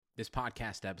This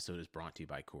podcast episode is brought to you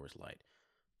by Coors Light.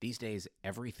 These days,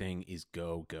 everything is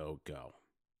go, go, go.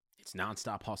 It's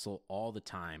nonstop hustle all the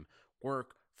time.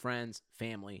 Work, friends,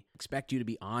 family expect you to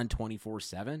be on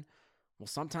 24/7. Well,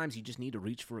 sometimes you just need to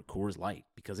reach for a Coors Light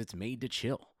because it's made to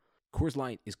chill. Coors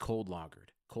Light is cold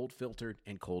lagered, cold filtered,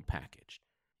 and cold packaged.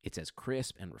 It's as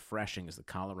crisp and refreshing as the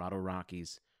Colorado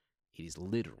Rockies. It is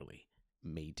literally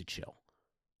made to chill.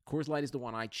 Coors Light is the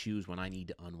one I choose when I need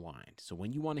to unwind. So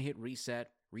when you want to hit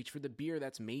reset, reach for the beer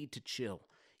that's made to chill.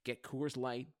 Get Coors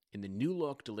Light in the new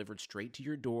look delivered straight to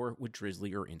your door with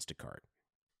Drizzly or Instacart.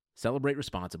 Celebrate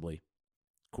responsibly.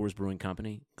 Coors Brewing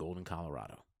Company, Golden,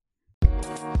 Colorado.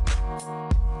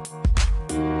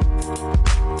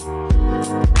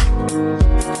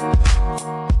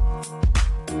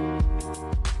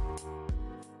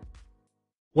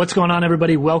 What's going on,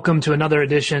 everybody? Welcome to another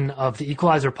edition of the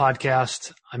Equalizer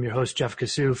Podcast. I'm your host, Jeff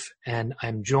Kassouf, and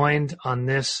I'm joined on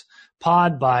this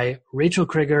pod by Rachael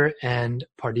Kriger and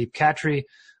Pardeep Cattry.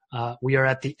 We are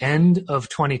at the end of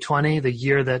 2020, the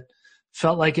year that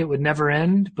felt like it would never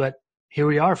end, but here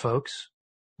we are, folks.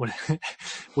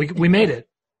 We made it.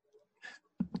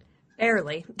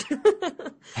 Barely.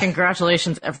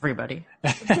 Congratulations, everybody.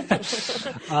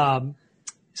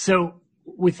 So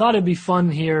we thought it'd be fun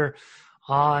here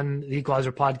on the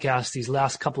Equalizer Podcast, these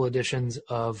last couple editions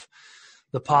of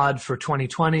the pod for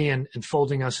 2020 and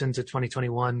folding us into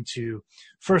 2021 to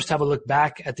first have a look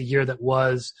back at the year that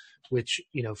was, which,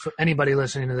 you know, for anybody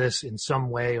listening to this in some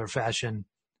way or fashion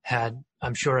had,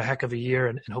 I'm sure, a heck of a year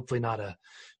and hopefully not a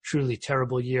truly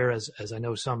terrible year as I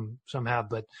know some have,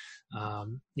 but,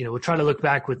 you know, we'll try to look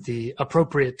back with the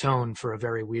appropriate tone for a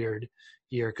very weird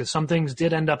year because some things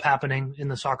did end up happening in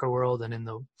the soccer world and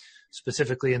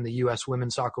specifically in the U.S.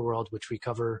 women's soccer world, which we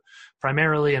cover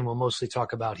primarily and we'll mostly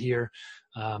talk about here.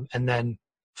 And then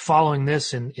following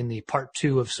this in the part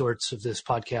two of sorts of this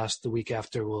podcast, the week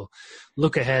after, we'll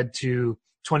look ahead to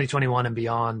 2021 and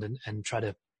beyond and try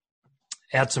to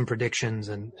add some predictions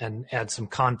and add some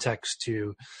context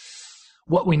to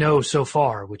what we know so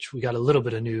far, which we got a little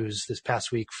bit of news this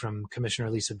past week from Commissioner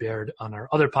Lisa Baird on our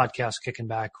other podcast, Kicking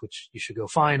Back, which you should go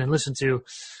find and listen to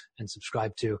and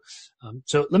subscribe to.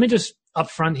 So let me just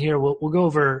up front here, we'll go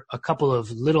over a couple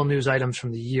of little news items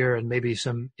from the year and maybe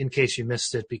some in case you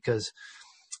missed it, because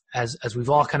as we've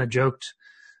all kind of joked,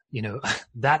 you know,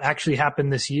 that actually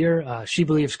happened this year. She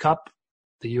Believes Cup,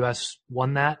 the U.S.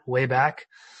 won that way back,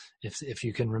 if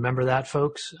you can remember that,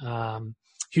 folks.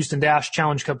 Houston Dash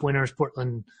Challenge Cup winners,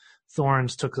 Portland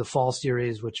Thorns took the fall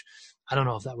series, which I don't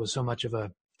know if that was so much of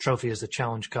a trophy as the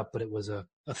Challenge Cup, but it was a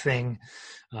thing.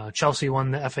 Chelsea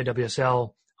won the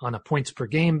FAWSL on a points per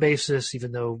game basis,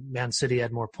 even though Man City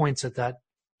had more points at that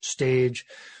stage.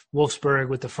 Wolfsburg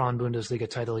with the Frauen Bundesliga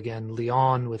title again.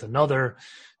 Lyon with another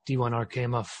D1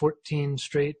 Arkema 14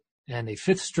 straight and a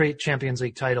 5th straight Champions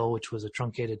League title, which was a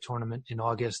truncated tournament in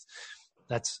August.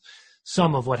 That's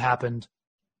some of what happened.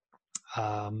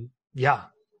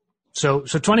 So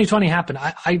 2020 happened.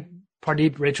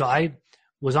 Pardeep, Rachael, I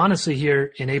was honestly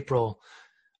here in April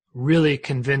really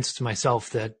convinced myself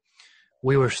that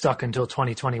we were stuck until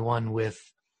 2021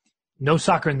 with no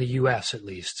soccer in the U.S., at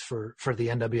least for the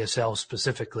NWSL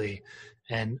specifically.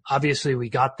 And obviously we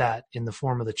got that in the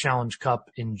form of the Challenge Cup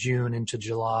in June into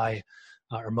July,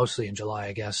 or mostly in July,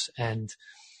 I guess. And,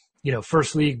 you know,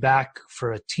 first league back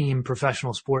for a team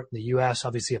professional sport in the U.S.,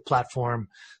 obviously a platform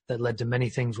that led to many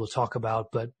things we'll talk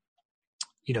about. But,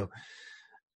 you know,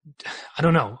 I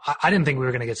don't know. I didn't think we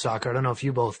were going to get soccer. I don't know if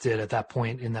you both did at that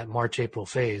point in that March, April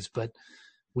phase, but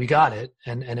we got it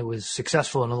and it was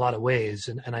successful in a lot of ways.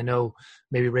 And I know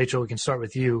maybe, Rachael, we can start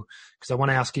with you because I want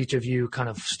to ask each of you kind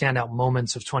of standout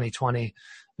moments of 2020,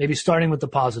 maybe starting with the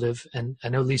positive. And I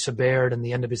know Lisa Baird and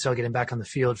the NWSL getting back on the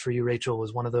field for you, Rachael,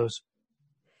 was one of those.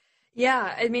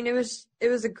 Yeah, I mean, it was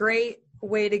a great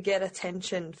way to get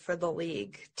attention for the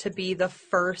league, to be the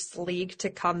first league to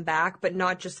come back, but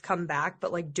not just come back,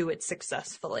 but like do it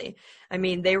successfully. I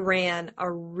mean, they ran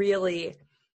a really,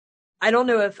 I don't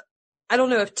know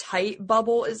if tight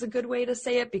bubble is a good way to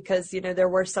say it because, you know, there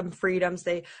were some freedoms.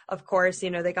 They, of course, you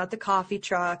know, they got the coffee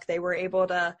truck. They were able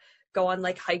to go on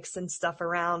like hikes and stuff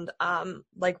around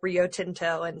like Rio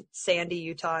Tinto and Sandy,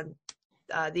 Utah,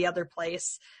 and the other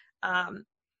place.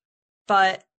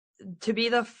 But to be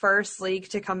the first league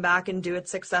to come back and do it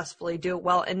successfully, do it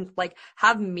well, and like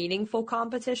have meaningful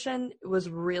competition was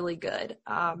really good.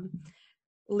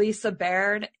 Lisa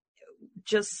Baird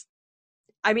just,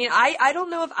 I mean, I don't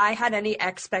know if I had any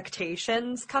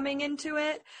expectations coming into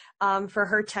it for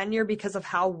her tenure because of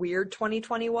how weird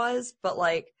 2020 was. But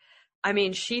like, I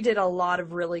mean, she did a lot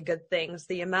of really good things.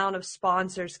 The amount of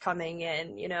sponsors coming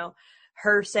in, you know,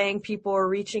 her saying people were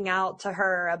reaching out to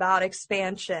her about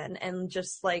expansion and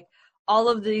just like all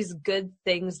of these good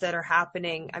things that are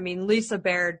happening. I mean, Lisa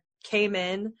Baird came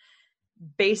in,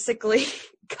 basically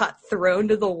got thrown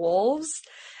to the wolves,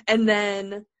 and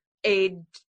then a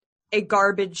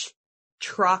garbage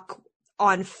truck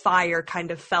on fire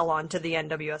kind of fell onto the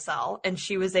NWSL, and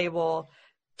she was able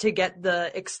to get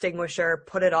the extinguisher,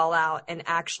 put it all out, and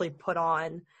actually put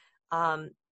on, well,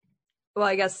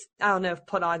 I guess, I don't know if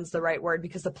put on's the right word,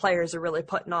 because the players are really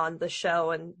putting on the show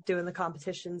and doing the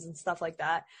competitions and stuff like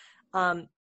that.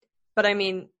 But I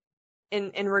mean,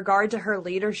 in regard to her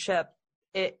leadership,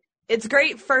 it's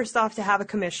great, first off, to have a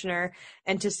commissioner,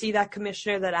 and to see that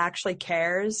commissioner that actually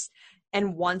cares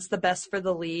and wants the best for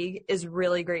the league is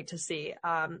really great to see.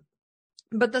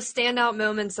 But the standout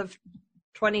moments of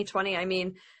 2020, I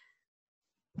mean,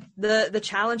 the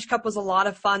Challenge Cup was a lot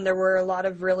of fun. There were a lot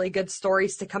of really good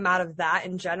stories to come out of that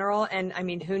in general. And I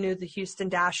mean, who knew the Houston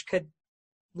Dash could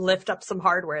lift up some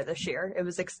hardware this year? It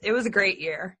was a great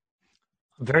year.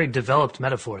 Very developed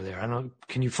metaphor there. I don't know.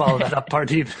 Can you follow that up,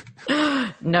 Pardeep?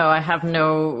 No, I have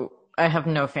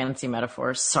no fancy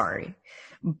metaphors. Sorry.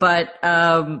 But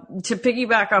to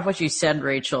piggyback off what you said,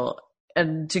 Rachel,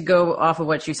 and to go off of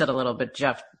what you said a little bit,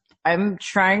 Jeff, I'm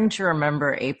trying to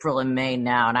remember April and May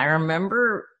now. And I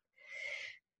remember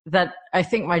that I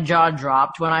think my jaw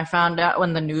dropped when I found out,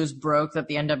 when the news broke that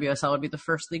the NWSL would be the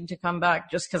first league to come back,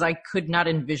 just because I could not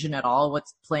envision at all what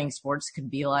playing sports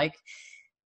could be like.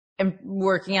 And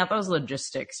working out those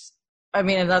logistics. I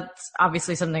mean, and that's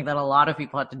obviously something that a lot of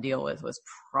people had to deal with, was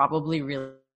probably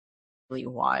really, really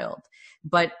wild.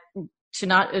 But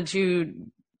to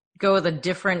go with a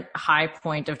different high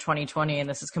point of 2020, and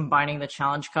this is combining the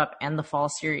Challenge Cup and the Fall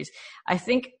Series, I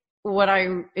think what I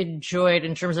enjoyed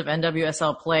in terms of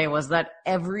NWSL play was that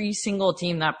every single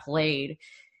team that played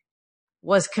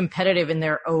was competitive in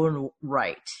their own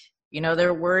right. You know,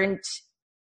 there weren't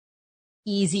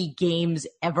easy games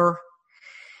ever.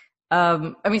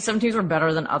 I mean, some teams were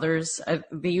better than others.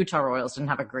 The Utah Royals didn't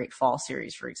have a great fall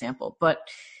series, for example, but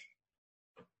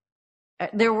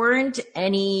there weren't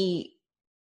any,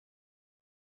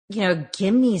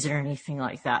 gimmies or anything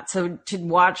like that. So to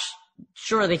watch,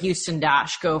 sure, the Houston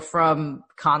Dash go from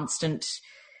constant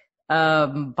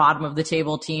bottom of the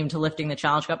table team to lifting the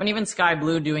Challenge Cup, and even Sky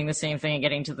Blue doing the same thing and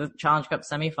getting to the Challenge Cup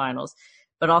semifinals,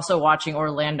 but also watching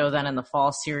Orlando then in the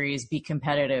fall series be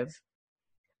competitive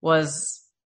was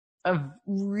a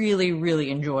really, really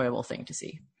enjoyable thing to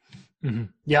see. Mm-hmm.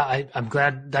 Yeah, I'm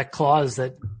glad that clause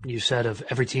that you said of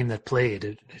every team that played,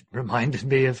 it reminded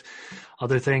me of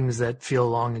other things that feel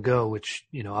long ago, which,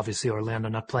 obviously Orlando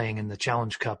not playing in the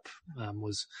Challenge Cup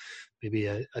was maybe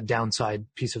a downside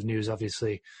piece of news,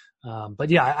 obviously. But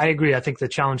yeah, I agree. I think the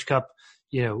Challenge Cup,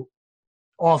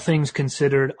 all things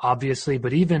considered, obviously,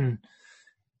 but even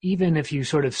if you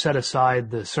sort of set aside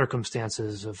the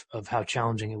circumstances of how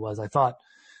challenging it was, I thought,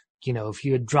 if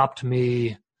you had dropped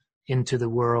me into the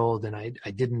world and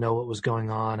I didn't know what was going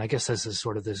on, I guess this is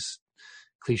sort of this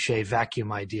cliche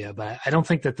vacuum idea, but I don't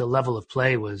think that the level of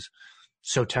play was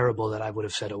so terrible that I would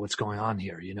have said, oh, what's going on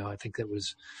here? I think that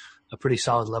was a pretty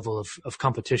solid level of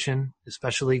competition,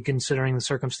 especially considering the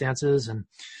circumstances, and,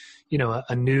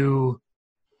 a new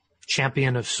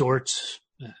champion of sorts.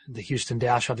 The Houston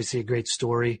Dash, obviously a great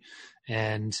story,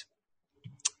 and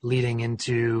leading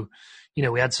into,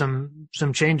 we had some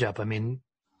change up. I mean,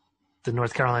 the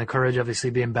North Carolina Courage obviously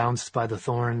being bounced by the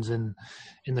Thorns in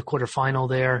the quarterfinal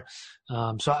there.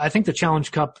 So I think the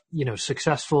Challenge Cup,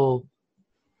 successful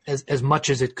as much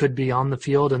as it could be on the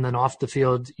field, and then off the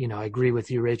field, I agree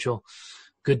with you, Rachel.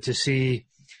 Good to see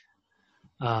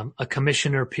a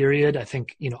commissioner period. I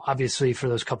think, obviously for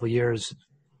those couple of years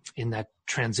in that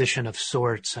transition of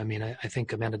sorts, I mean, I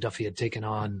think Amanda Duffy had taken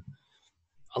on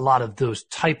a lot of those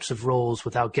types of roles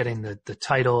without getting the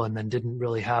title, and then didn't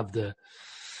really have the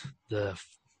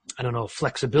I don't know if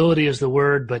flexibility is the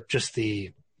word, but just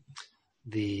the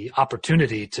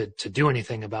opportunity to do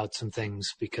anything about some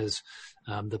things, because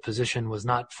the position was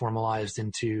not formalized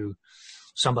into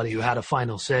somebody who had a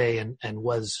final say and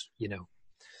was,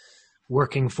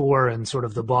 working for and sort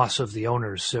of the boss of the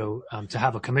owners. So to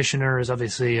have a commissioner is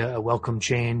obviously a welcome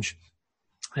change.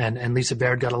 And Lisa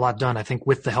Baird got a lot done, I think,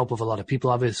 with the help of a lot of people,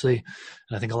 obviously.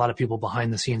 And I think a lot of people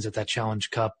behind the scenes at that Challenge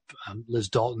Cup. Liz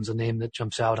Dalton's a name that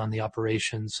jumps out on the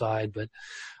operations side. But,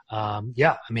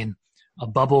 yeah, I mean, a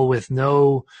bubble with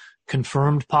no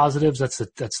confirmed positives, that's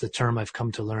the term I've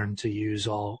come to learn to use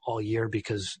all year,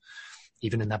 because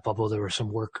even in that bubble, there was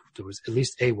at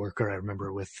least a worker, I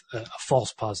remember, with a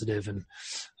false positive. And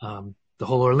the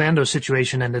whole Orlando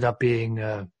situation ended up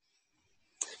being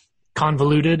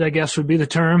convoluted, I guess would be the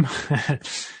term,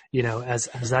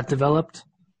 as that developed.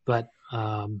 But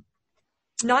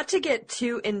not to get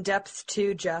too in depth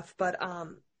too, Jeff, but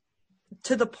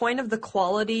to the point of the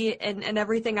quality and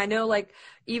everything, I know, like,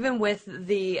 even with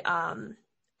the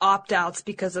opt-outs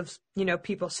because of,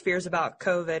 people's fears about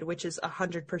COVID, which is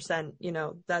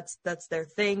 100%, that's their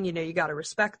thing. You got to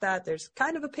respect that. There's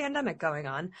kind of a pandemic going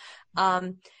on.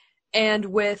 And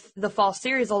with the fall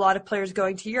series, a lot of players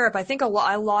going to Europe, I think a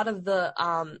lot of the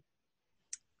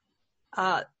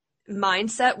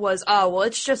mindset was, oh, well,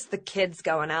 it's just the kids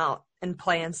going out and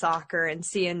playing soccer and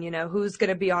seeing, who's going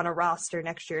to be on a roster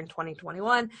next year in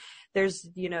 2021. There's,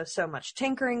 so much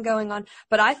tinkering going on.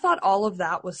 But I thought all of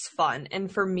that was fun.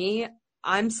 And for me,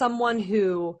 I'm someone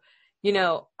who,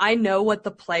 I know what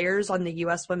the players on the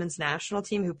U.S. women's national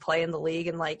team who play in the league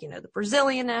and, like, the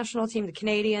Brazilian national team, the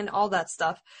Canadian, all that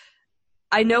stuff.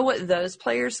 I know what those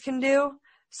players can do.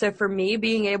 So for me,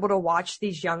 being able to watch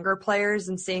these younger players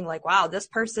and seeing, like, wow, this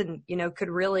person, could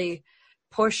really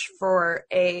push for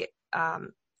a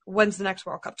when's the next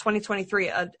World Cup? 2023,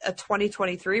 a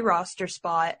 2023 roster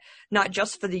spot, not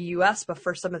just for the U.S., but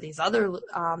for some of these other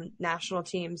national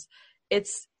teams.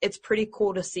 It's pretty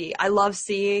cool to see. I love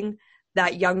seeing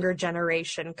that younger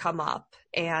generation come up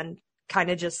and kind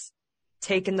of just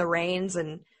taking the reins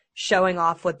and showing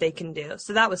off what they can do.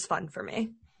 So that was fun for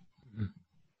me.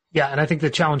 Yeah, and I think the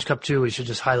Challenge Cup, too, we should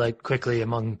just highlight quickly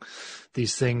among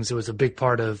these things. It was a big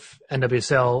part of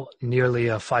NWSL, nearly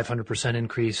a 500%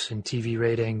 increase in TV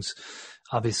ratings.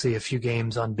 Obviously, a few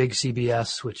games on big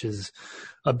CBS, which is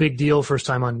a big deal, first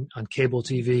time on cable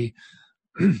TV.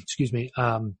 Excuse me.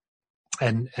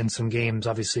 And some games,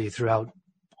 obviously, throughout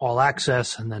All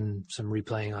Access, and then some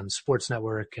replaying on Sports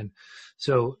Network. And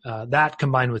so that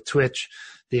combined with Twitch,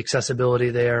 the accessibility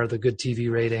there, the good TV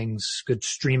ratings, good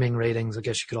streaming ratings, I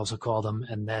guess you could also call them,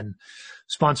 and then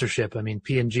sponsorship. I mean,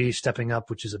 P&G stepping up,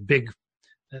 which is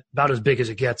about as big as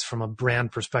it gets from a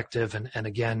brand perspective. And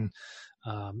again,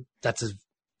 that's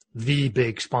the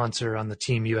big sponsor on the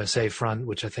Team USA front,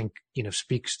 which I think,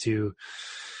 speaks to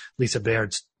Lisa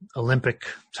Baird's Olympic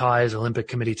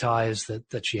committee ties,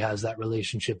 that she has that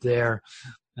relationship there.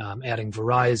 Adding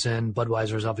Verizon,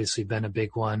 Budweiser has obviously been a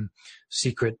big one.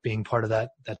 Secret being part of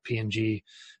that P&G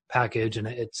package, and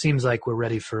it seems like we're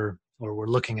ready we're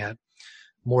looking at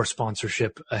more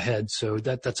sponsorship ahead. So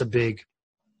that's a big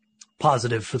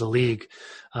positive for the league.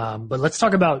 But let's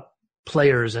talk about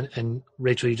players, and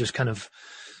Rachel, you just kind of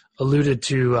alluded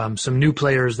to some new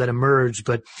players that emerged,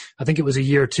 but I think it was a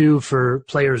year too for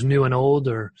players new and old,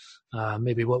 or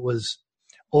maybe what was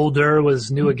older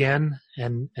was new again.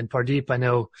 And Pardeep, I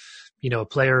know, a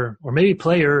player, or maybe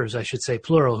players, I should say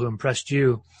plural, who impressed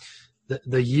you.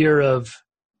 The year of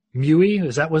Mui,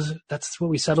 that's what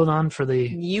we settled on for the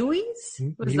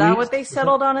Muies? Was that what they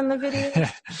settled on in the video?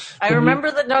 I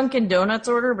remember the Dunkin' Donuts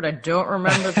order, but I don't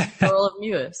remember the plural of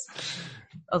Muies.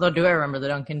 Although, do I remember the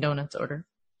Dunkin' Donuts order?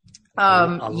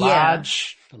 A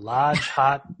large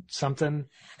hot something.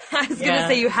 I was going to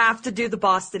say, you have to do the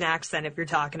Boston accent if you're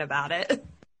talking about it.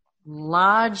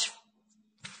 Large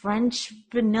French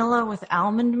vanilla with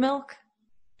almond milk.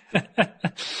 The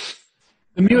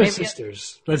Mewis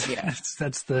sisters.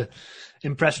 That's the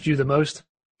impressed you the most.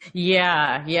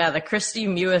 Yeah. The Christy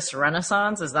Mewis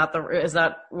Renaissance. Is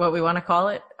that what we want to call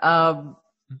it?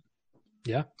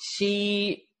 Yeah.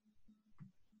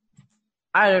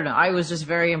 I don't know. I was just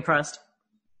very impressed.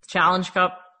 Challenge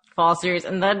Cup, Fall Series,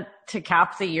 and then to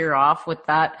cap the year off with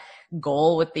that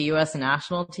goal with the U.S.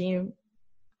 national team.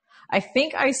 I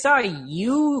think I saw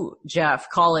you, Jeff,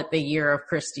 call it the year of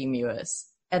Christy Mewis,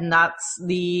 and that's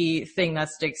the thing that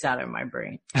sticks out in my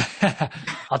brain.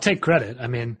 I'll take credit. I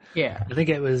mean, yeah. I think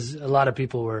it was a lot of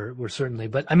people were certainly,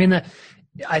 but I mean,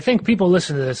 I think people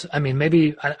listen to this. I mean,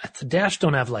 maybe the Dash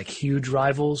don't have like huge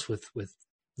rivals with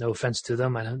no offense to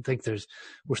them. I don't think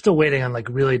we're still waiting on like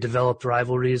really developed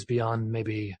rivalries beyond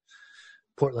maybe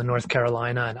Portland, North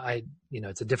Carolina. And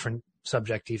it's a different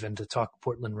subject even to talk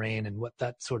Portland Rain and what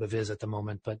that sort of is at the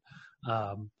moment. But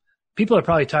people are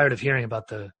probably tired of hearing about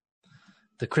the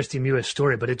Christy Mewis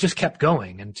story, but it just kept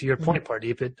going. And to your point,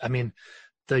 Pardeep,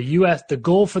 the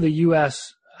goal for the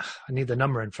U.S., I need the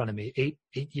number in front of me, 8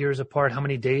 years apart. How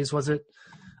many days was it?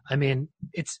 I mean,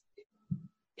 it's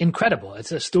incredible.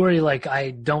 It's a story like I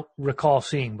don't recall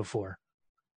seeing before.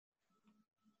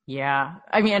 Yeah.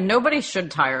 I mean, nobody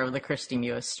should tire of the Christy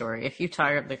Mewis story. If you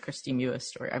tire of the Christy Mewis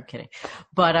story, I'm kidding.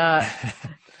 But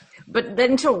but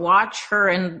then to watch her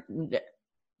and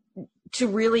to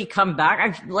really come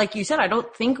back, like you said, I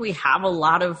don't think we have a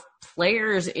lot of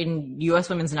players in U.S.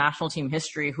 women's national team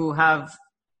history who have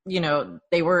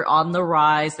they were on the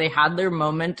rise. They had their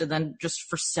moment, and then just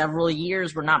for several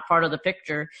years were not part of the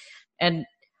picture. And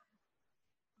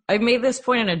I made this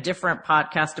point in a different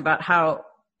podcast about how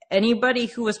anybody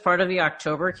who was part of the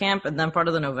October camp and then part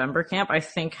of the November camp, I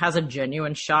think has a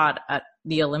genuine shot at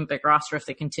the Olympic roster if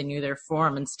they continue their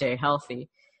form and stay healthy.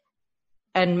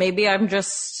 And maybe I'm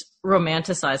just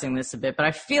romanticizing this a bit, but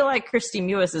I feel like Kristie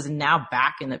Mewis is now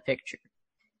back in the picture.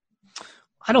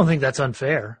 I don't think that's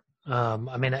unfair.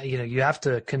 You have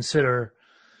to consider,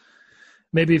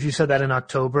 maybe if you said that in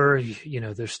October,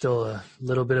 there's still a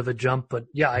little bit of a jump, but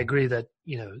yeah, I agree that,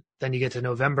 then you get to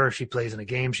November, she plays in a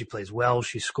game, she plays well,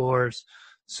 she scores.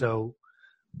 So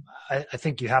I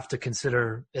think you have to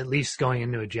consider, at least going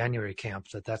into a January camp,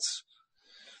 that's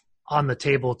on the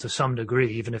table to some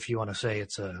degree, even if you want to say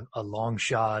it's a long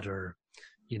shot or,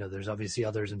 there's obviously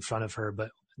others in front of her,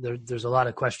 but there's a lot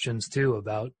of questions too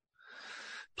about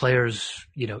players,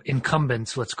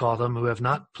 incumbents, let's call them, who have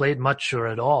not played much or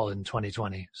at all in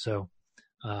 2020. So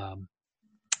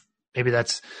maybe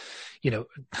that's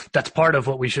part of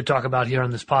what we should talk about here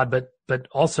on this pod, but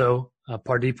also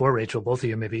Pardeep or Rachel, both of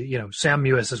you, maybe, Sam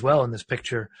Mewis as well in this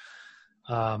picture.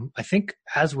 I think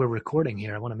as we're recording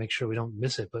here, I want to make sure we don't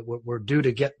miss it, but we're due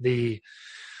to get the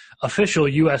official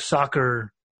U.S.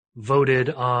 Soccer voted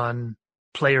on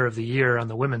Player of the Year on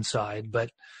the women's side.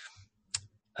 But,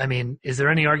 I mean, is there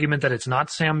any argument that it's not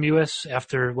Sam Mewis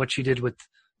after what she did with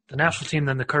the national team,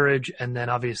 then the Courage, and then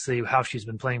obviously how she's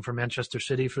been playing for Manchester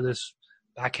City for this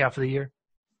back half of the year?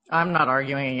 I'm not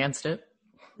arguing against it.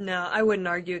 No, I wouldn't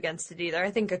argue against it either. I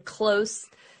think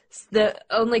the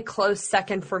only close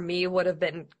second for me would have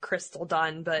been Crystal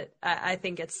Dunn, but I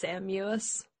think it's Sam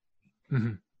Mewis.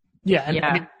 Mm-hmm. Yeah, and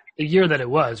I mean, the year that it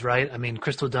was, right? I mean,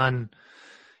 Crystal Dunn,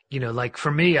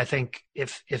 for me, I think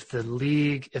if the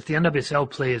NWSL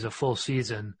plays a full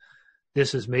season,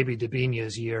 this is maybe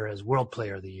Debinha's year as World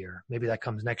Player of the Year. Maybe that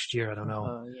comes next year. I don't know.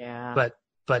 Oh, yeah.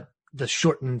 But the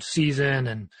shortened season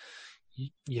and,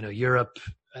 Europe,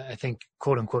 I think,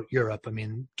 quote unquote, Europe, I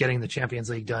mean, getting the Champions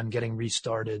League done, getting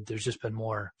restarted, there's just been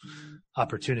more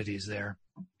opportunities there.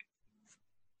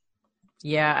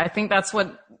 Yeah, I think that's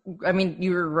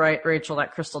you were right, Rachel,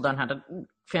 that Crystal Dunn had a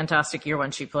fantastic year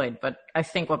when she played, but I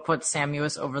think what puts Sam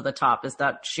Mewis over the top is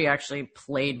that she actually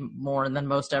played more than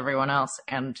most everyone else,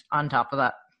 and on top of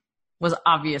that was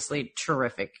obviously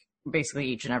terrific basically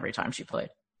each and every time she played.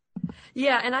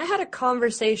 Yeah, and I had a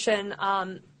conversation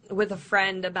with a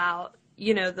friend about,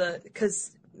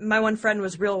 because my one friend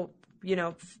was real,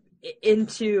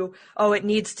 into, it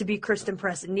needs to be Kristen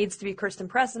Press. It needs to be Kristen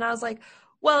Press. And I was like,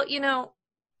 well,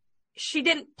 she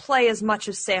didn't play as much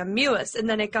as Sam Mewis. And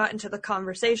then it got into the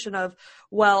conversation of,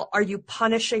 well, are you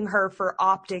punishing her for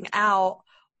opting out,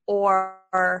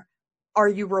 or are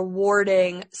you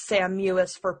rewarding Sam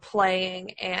Mewis for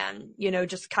playing and,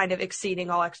 just kind of exceeding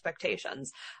all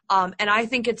expectations? And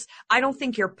I don't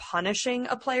think you're punishing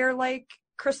a player like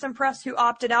Kristen Press who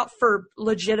opted out for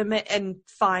legitimate and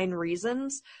fine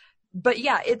reasons. But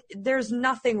yeah, there's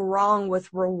nothing wrong with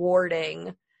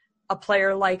rewarding a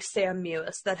player like Sam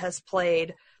Mewis that has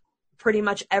played pretty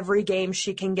much every game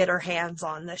she can get her hands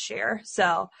on this year.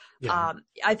 So yeah.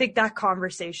 I think that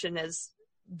conversation is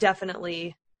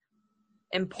definitely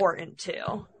important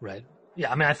too. Right.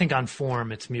 Yeah. I mean, I think on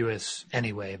form it's Mewis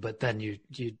anyway, but then you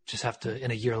just have to,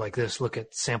 in a year like this, look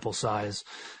at sample size.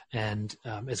 And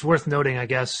it's worth noting, I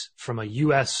guess, from a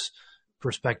U.S.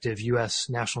 perspective, U.S.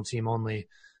 national team only,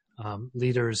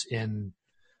 leaders in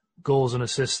goals and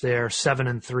assists there, 7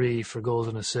 and 3 for goals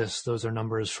and assists. Those are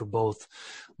numbers for both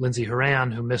Lindsey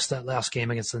Horan, who missed that last game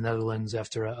against the Netherlands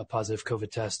after a positive COVID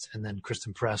test, and then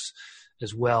Kristen Press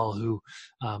as well, who,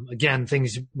 again,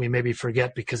 things we maybe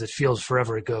forget because it feels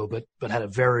forever ago, but had a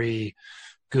very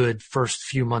good first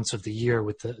few months of the year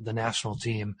with the national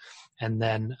team. And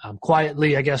then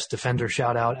quietly, I guess, defender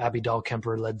shout out, Abby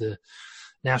Dahlkemper led the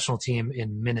national team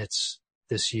in minutes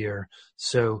this year.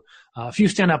 So a few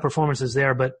standout performances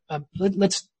there, but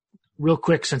let's real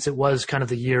quick, since it was kind of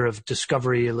the year of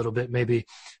discovery a little bit, maybe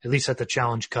at least at the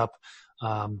Challenge Cup.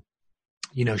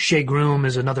 Shea Groom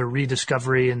is another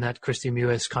rediscovery in that Kristie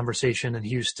Mewis conversation in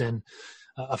Houston.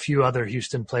 A few other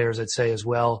Houston players, I'd say, as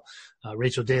well.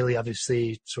 Rachel Daly,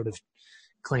 obviously, sort of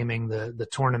claiming the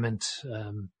tournament,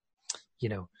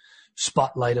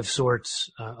 spotlight of sorts,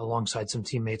 alongside some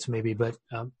teammates maybe. But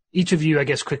each of you, I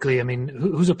guess, quickly, I mean,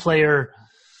 who's a player,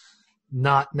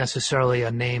 not necessarily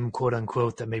a name, quote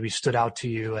unquote, that maybe stood out to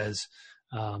you as,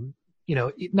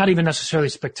 not even necessarily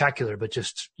spectacular, but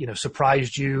just,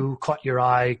 surprised you, caught your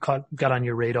eye, got on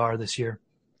your radar this year?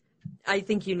 I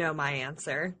think you know my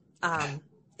answer.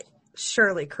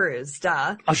 Shirley Cruz,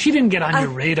 duh. Oh, she didn't get on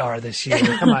your radar this year.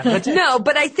 Come on. No,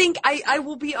 but I think I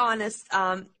will be honest.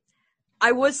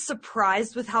 I was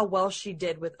surprised with how well she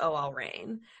did with OL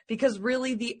Reign, because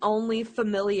really the only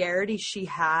familiarity she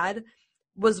had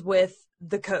was with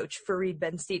the coach, Fareed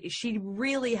Ben-Sidi. She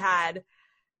really had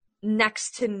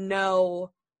next to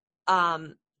no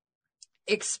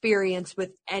experience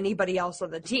with anybody else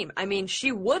on the team. I mean,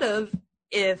 she would have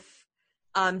if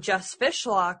Jess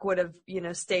Fishlock would have,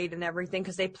 stayed and everything,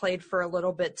 because they played for a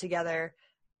little bit together.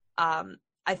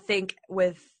 I think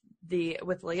with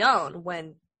Leon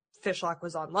when Fishlock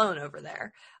was on loan over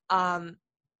there.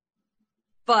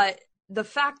 But the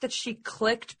fact that she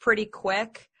clicked pretty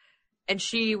quick, and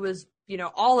she was,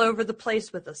 all over the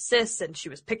place with assists, and she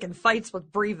was picking fights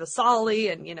with Brie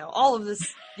Vasali, and, all of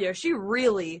this, she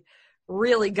really,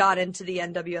 really got into the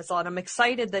NWSL, and I'm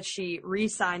excited that she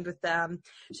re-signed with them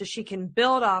so she can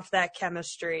build off that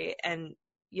chemistry and,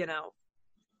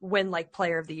 win like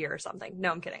Player of the Year or something.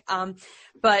 No, I'm kidding.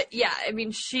 But yeah, I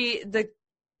mean,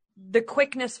 the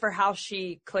quickness for how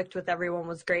she clicked with everyone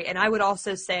was great. And I would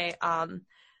also say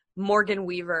Morgan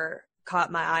Weaver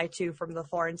caught my eye too from the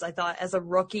Thorns. I thought as a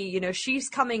rookie, she's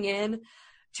coming in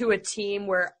to a team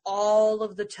where all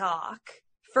of the talk,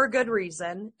 for good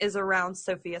reason, is around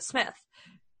Sophia Smith.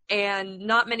 And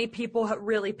not many people have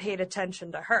really paid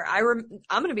attention to her. I'm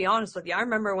going to be honest with you. I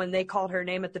remember when they called her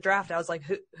name at the draft, I was like,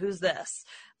 who's this?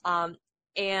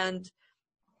 And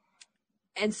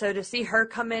so to see her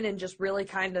come in and just really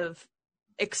kind of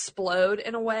explode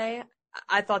in a way,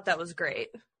 I thought that was great.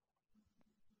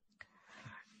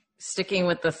 Sticking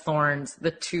with the Thorns,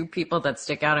 the two people that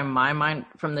stick out in my mind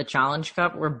from the Challenge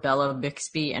Cup were Bella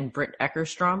Bixby and Britt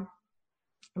Eckerstrom,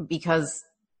 because,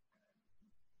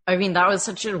 I mean, that was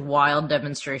such a wild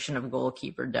demonstration of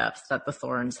goalkeeper depth that the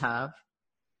Thorns have.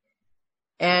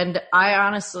 And I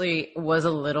honestly was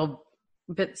a little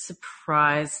bit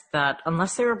surprised that,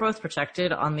 unless they were both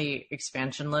protected on the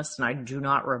expansion list, and I do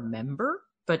not remember,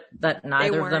 but that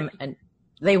neither of them, and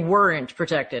they weren't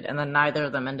protected, and then neither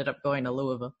of them ended up going to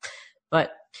Louisville.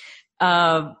 But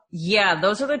yeah,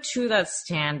 those are the two that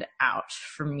stand out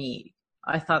for me.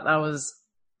 I thought that was,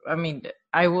 I mean,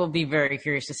 I will be very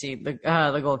curious to see the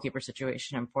goalkeeper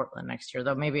situation in Portland next year,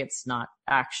 though maybe it's not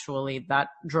actually that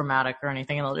dramatic or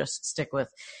anything, and they'll just stick with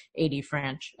AD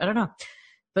French. I don't know.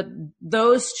 But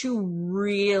those two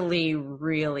really,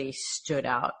 really stood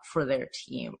out for their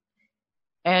team.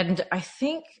 And I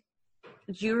think,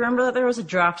 do you remember that there was a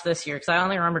draft this year? Because I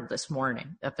only remembered this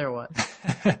morning that there was.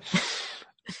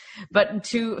 But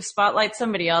to spotlight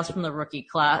somebody else from the rookie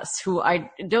class who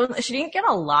she didn't get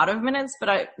a lot of minutes,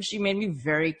 but she made me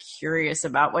very curious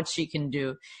about what she can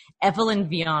do. Evelyn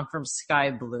Vion from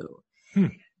Sky Blue.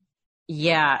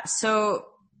 Yeah, so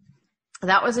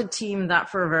that was a team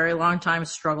that for a very long time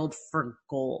struggled for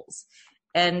goals.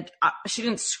 And she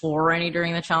didn't score any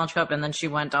during the Challenge Cup, and then she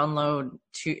went on loan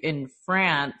in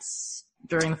France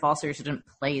during the fall series. She didn't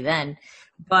play then.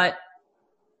 But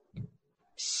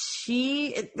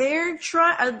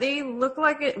they look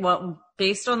like it, well,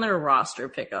 based on their roster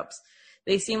pickups,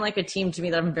 they seem like a team to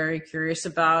me that I'm very curious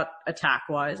about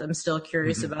attack-wise. I'm still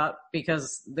curious about,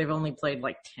 because they've only played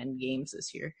like 10 games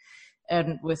this year.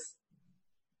 And with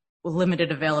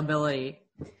limited availability.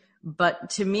 But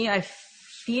to me, I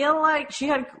feel like she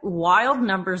had wild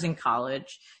numbers in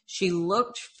college. She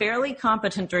looked fairly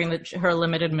competent during her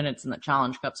limited minutes in the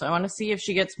Challenge Cup. So I want to see if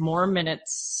she gets more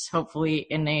minutes, hopefully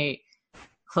in a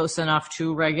close enough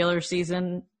to regular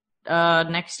season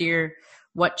next year,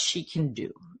 what she can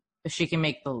do, if she can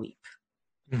make the leap.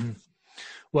 Mm-hmm.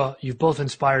 Well, you've both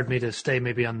inspired me to stay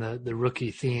maybe on the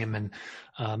rookie theme, and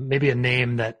maybe a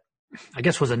name that I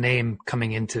guess was a name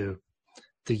coming into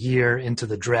the year, into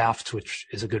the draft, which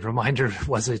is a good reminder.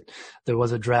 There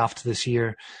was a draft this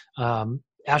year.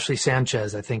 Ashley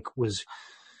Sanchez, I think, was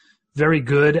very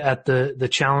good at the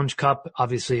Challenge Cup.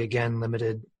 Obviously, again,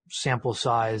 limited sample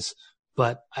size,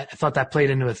 but I thought that played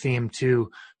into a theme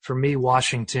too. For me,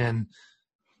 Washington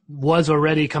was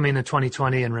already coming to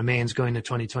 2020 and remains going to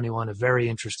 2021 a very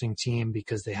interesting team,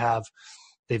 because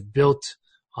they've built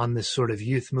on this sort of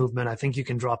youth movement. I think you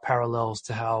can draw parallels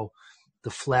to how the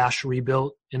Flash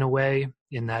rebuilt in a way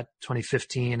in that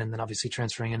 2015, and then obviously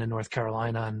transferring into North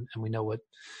Carolina, and we know what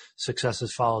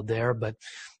successes followed there. But,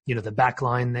 the back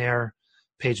line there,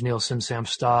 Paige Nielsen, Sam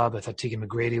Staub, I thought Tegan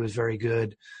McGrady was very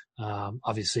good.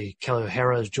 Obviously Kelly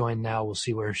O'Hara has joined now. We'll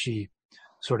see where she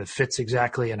sort of fits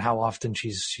exactly and how often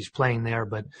she's playing there.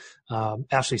 But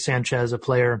Ashley Sanchez, a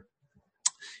player,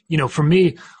 for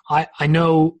me, I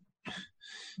know,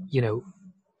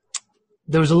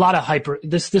 there was a lot of hype.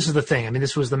 This is the thing. I mean,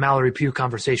 this was the Mallory Pugh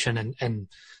conversation, and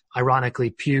ironically,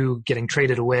 Pugh getting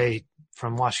traded away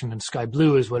from Washington Sky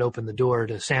Blue is what opened the door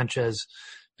to Sanchez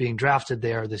being drafted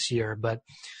there this year. But,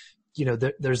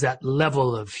 there's that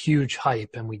level of huge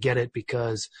hype, and we get it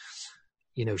because,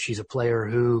 she's a player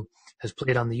who has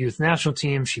played on the youth national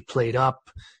team. She played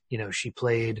up, she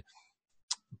played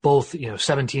both,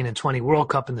 17 and 20 World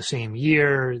Cup in the same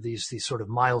year, these sort of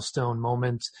milestone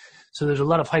moments. So there's a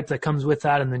lot of hype that comes with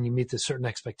that. And then you meet this certain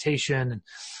expectation. And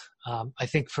I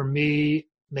think for me,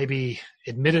 maybe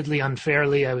admittedly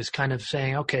unfairly, I was kind of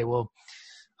saying, okay, well,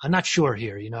 I'm not sure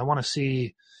here. I want to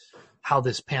see how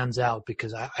this pans out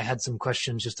because I had some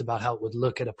questions just about how it would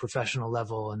look at a professional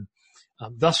level. And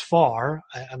thus far,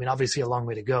 I mean, obviously a long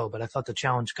way to go, but I thought the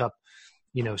Challenge Cup,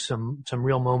 some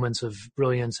real moments of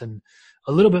brilliance and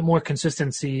a little bit more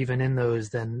consistency even in those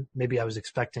than maybe I was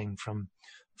expecting from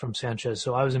Sanchez.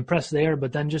 So I was impressed there,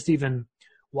 but then just even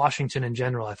Washington in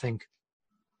general, I think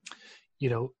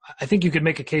you could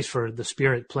make a case for the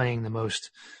Spirit playing the most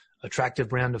attractive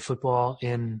brand of football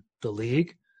in the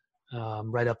league,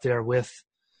 right up there with,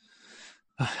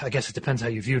 I guess it depends how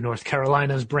you view North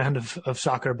Carolina's brand of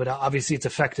soccer, but obviously it's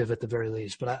effective at the very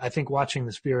least. But I think watching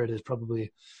the Spirit is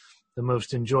probably the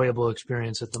most enjoyable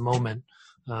experience at the moment.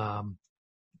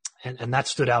 And that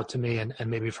stood out to me. And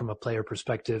maybe from a player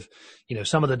perspective,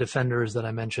 some of the defenders that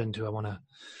I mentioned who I want to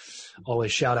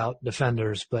always shout out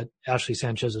defenders, but Ashley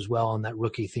Sanchez as well. And that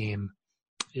rookie theme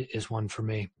is one for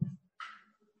me.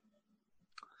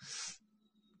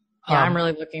 Yeah, I'm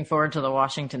really looking forward to the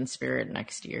Washington Spirit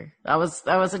next year. That was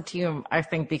a team, I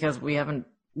think, because we haven't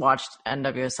watched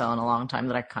NWSL in a long time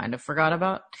that I kind of forgot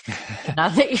about.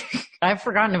 Not that I've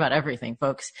forgotten about everything,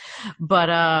 folks. But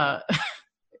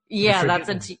yeah, that's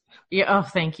a team. Yeah, oh,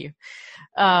 thank you.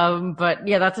 But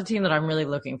yeah, that's a team that I'm really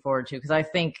looking forward to because I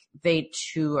think they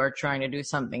too are trying to do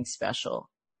something special.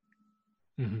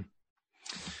 Mm-hmm.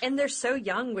 And they're so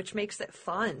young, which makes it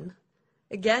fun.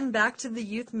 Again, back to the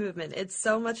youth movement. It's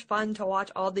so much fun to watch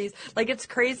all these. Like, it's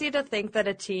crazy to think that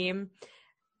a team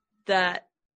that,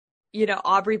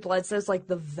 Aubrey Bledsoe's like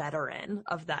the veteran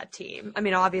of that team. I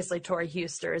mean, obviously Tori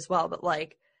Huster as well, but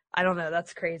like, I don't know.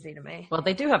 That's crazy to me. Well,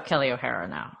 they do have Kelly O'Hara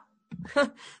now.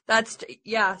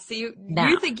 Yeah. See,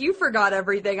 you think you forgot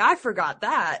everything. I forgot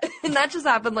that. And that just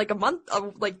happened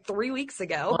like 3 weeks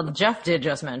ago. Well, Jeff did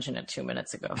just mention it 2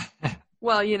 minutes ago.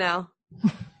 Well,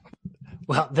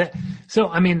 Well, so,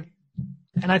 I mean,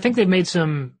 and I think they've made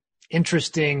some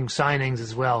interesting signings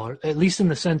as well, or at least in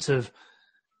the sense of,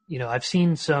 I've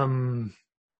seen some,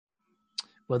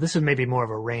 well, this is maybe more of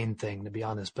a Reign thing, to be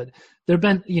honest, but there've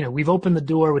been, we've opened the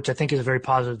door, which I think is a very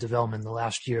positive development in the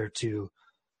last year, to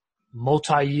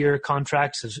multi-year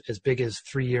contracts as big as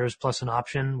 3 years plus an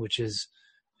option, which is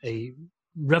a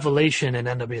revelation in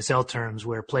NWSL terms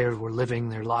where players were living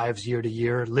their lives year to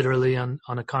year, literally on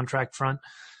a contract front.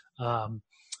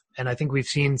 And I think we've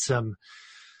seen some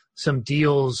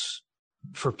deals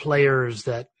for players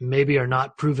that maybe are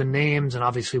not proven names. And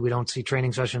obviously we don't see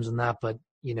training sessions in that, but,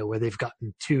 where they've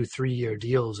gotten 2-3 year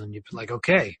deals and you're like,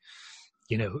 okay,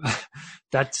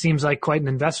 that seems like quite an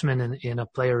investment in a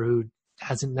player who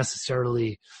hasn't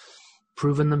necessarily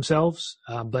proven themselves.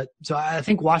 But so I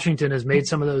think Washington has made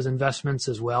some of those investments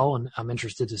as well. And I'm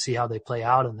interested to see how they play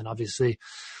out. And then obviously,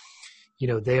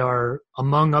 they are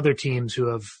among other teams who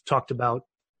have talked about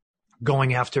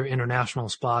going after international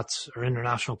spots or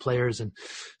international players. And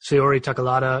Sayori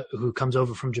Takalata, who comes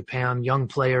over from Japan, young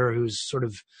player who's sort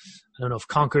of, I don't know if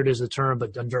conquered is the term,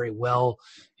 but done very well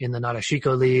in the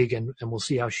Narashiko League, and we'll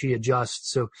see how she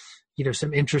adjusts. So,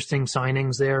 some interesting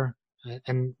signings there.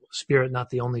 And Spirit, not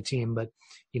the only team, but,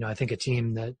 I think a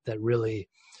team that really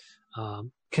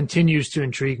continues to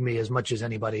intrigue me as much as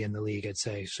anybody in the league, I'd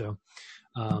say. So,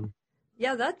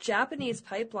 yeah, that Japanese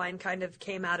pipeline kind of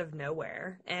came out of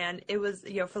nowhere. And it was,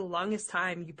 for the longest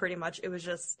time, it was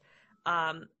just,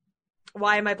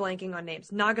 why am I blanking on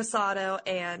names? Nagasato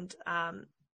and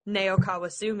Neo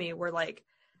Kawasumi were like,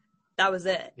 that was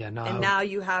it. Yeah, no. And now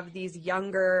you have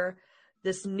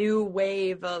this new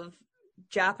wave of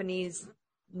Japanese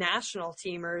national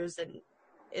teamers, and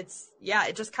it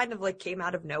just kind of like came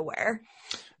out of nowhere.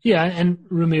 Yeah, and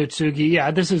Rumi Otsugi, yeah,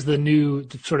 this is the new,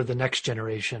 sort of the next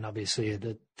generation, obviously,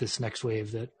 this next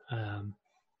wave that,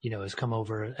 has come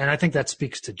over. And I think that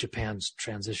speaks to Japan's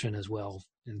transition as well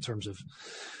in terms of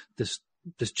this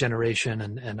generation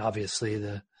and obviously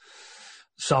the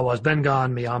Sawa's been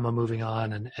gone, Miyama moving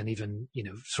on, and even,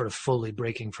 sort of fully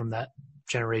breaking from that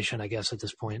generation, I guess, at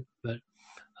this point. But,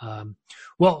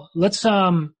 well, let's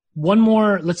talk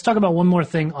about one more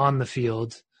thing on the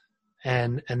field.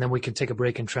 And then we can take a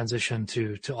break and transition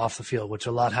to off the field, which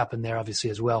a lot happened there, obviously,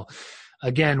 as well.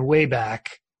 Again, way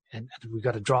back, and we've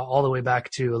got to draw all the way back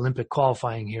to Olympic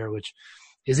qualifying here, which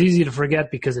is easy to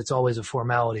forget because it's always a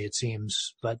formality, it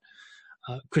seems. But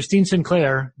Christine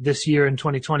Sinclair this year in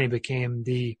 2020 became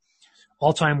the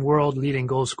all-time world leading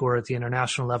goal scorer at the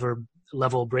international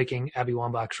level, breaking Abby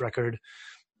Wambach's record.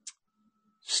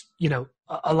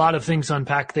 A lot of things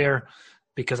unpacked there,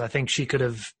 because I think she could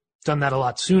have done that a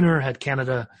lot sooner had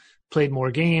Canada played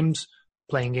more games,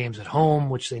 playing games at home,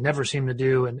 which they never seem to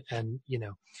do. And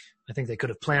I think they could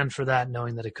have planned for that,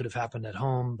 knowing that it could have happened at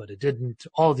home, but it didn't.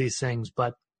 All of these things,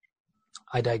 but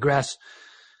I digress.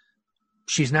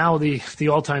 She's now the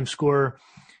all-time scorer.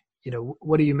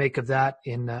 What do you make of that?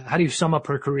 How do you sum up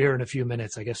her career in a few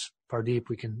minutes? I guess, Pardeep,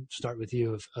 we can start with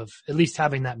you of at least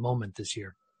having that moment this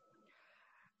year.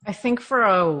 I think for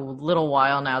a little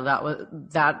while now,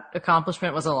 that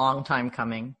accomplishment was a long time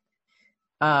coming.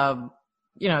 Like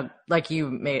you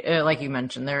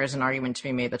mentioned, there is an argument to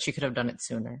be made that she could have done it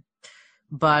sooner.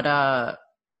 But I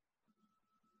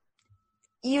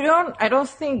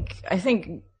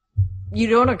think you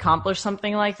don't accomplish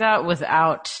something like that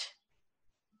without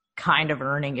kind of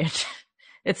earning it.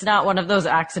 It's not one of those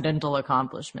accidental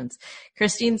accomplishments.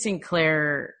 Christine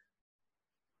Sinclair,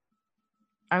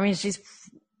 she's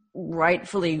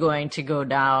rightfully going to go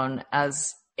down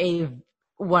as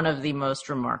one of the most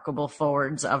remarkable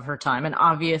forwards of her time, and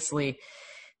obviously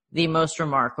the most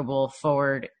remarkable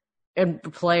forward and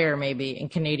player maybe in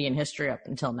Canadian history up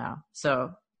until now.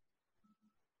 So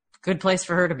good place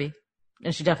for her to be,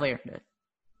 and she definitely earned it.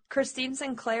 Christine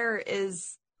Sinclair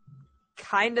is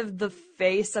kind of the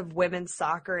face of women's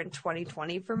soccer in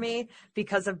 2020 for me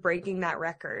because of breaking that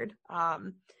record.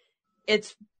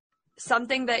 It's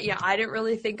something that I didn't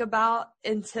really think about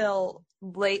until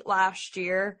late last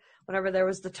year, whenever there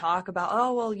was the talk about,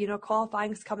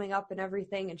 qualifying's coming up and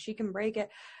everything, and she can break it.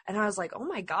 And I was like, oh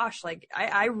my gosh,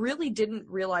 I really didn't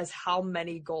realize how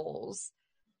many goals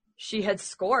she had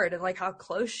scored and how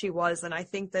close she was. And I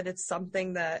think that it's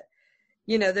something that,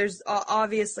 there's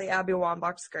obviously Abby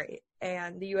Wambach's great,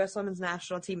 and the U.S. women's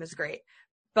national team is great.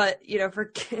 But,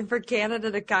 for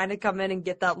Canada to kind of come in and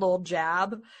get that little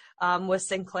jab with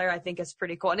Sinclair, I think is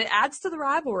pretty cool. And it adds to the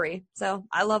rivalry. So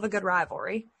I love a good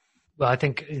rivalry. Well, I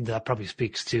think that probably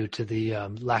speaks to the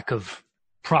lack of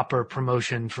proper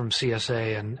promotion from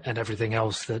CSA and everything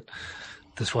else, that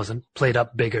this wasn't played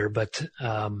up bigger. But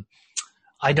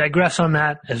I digress on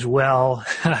that as well.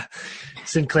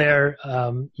 Sinclair,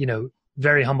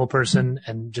 very humble person,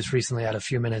 and just recently had a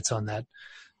few minutes on that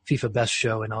FIFA Best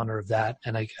show in honor of that.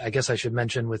 And I guess I should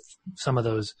mention, with some of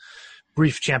those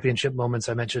brief championship moments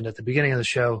I mentioned at the beginning of the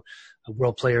show, a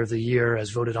World Player of the Year, as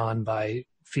voted on by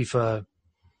FIFA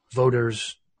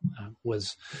voters,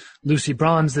 was Lucy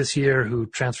Bronze this year, who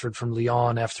transferred from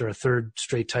Lyon after a third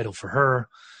straight title for her,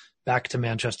 back to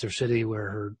Manchester City, where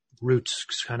her roots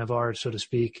kind of are, so to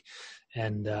speak.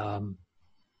 And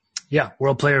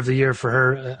World Player of the Year for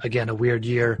her. Again, a weird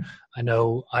year. I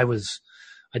know I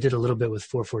did a little bit with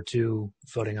 442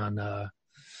 voting on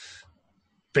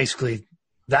basically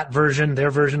that version,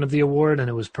 their version of the award, and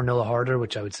it was Pernilla Harder,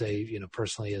 which I would say,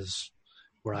 personally is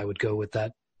where I would go with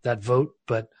that vote.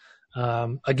 But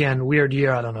again, weird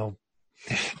year. I don't know.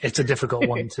 It's a difficult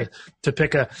one to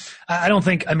pick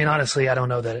honestly, I don't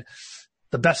know that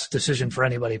the best decision for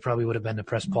anybody probably would have been to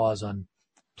press pause on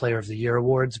Player of the Year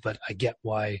awards, but I get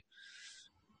why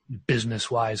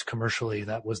business-wise, commercially,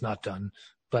 that was not done.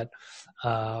 But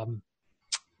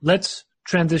let's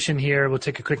transition here. We'll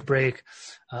take a quick break.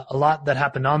 A lot that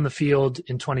happened on the field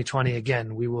in 2020.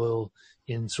 Again, we will,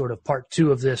 in sort of part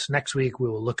 2 of this next week, we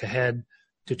will look ahead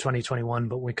to 2021.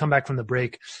 But when we come back from the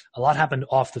break, a lot happened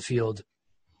off the field.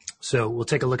 So we'll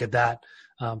take a look at that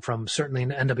from certainly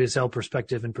an NWSL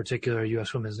perspective, in particular,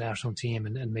 U.S. Women's National Team,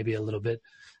 and maybe a little bit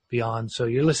beyond. So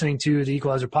you're listening to the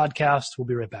Equalizer Podcast. We'll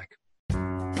be right back.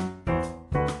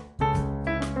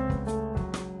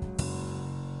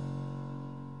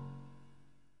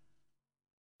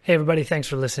 Hey, everybody. Thanks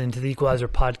for listening to the Equalizer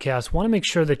Podcast. Want to make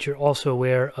sure that you're also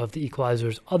aware of the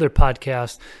Equalizer's other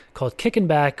podcast called Kicking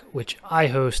Back, which I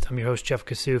host. I'm your host, Jeff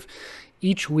Kassouf.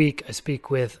 Each week, I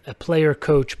speak with a player,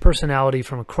 coach, personality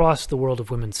from across the world of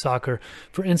women's soccer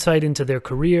for insight into their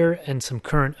career and some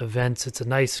current events. It's a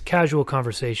nice, casual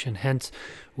conversation, hence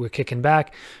we're kicking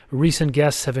back. Recent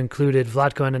guests have included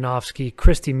Vlatko Andonovski,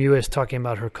 Christy Mewis talking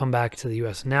about her comeback to the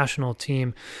U.S. national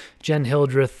team, Jen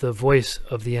Hildreth, the voice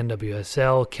of the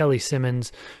NWSL, Kelly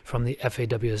Simmons from the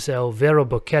FAWSL, Vero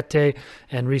Boquete,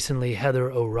 and recently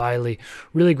Heather O'Reilly.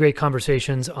 Really great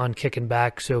conversations on Kicking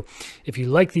Back. So if you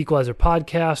like the Equalizer Podcast,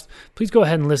 podcast, please go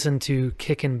ahead and listen to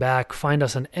Kickin' Back. Find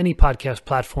us on any podcast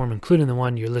platform, including the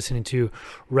one you're listening to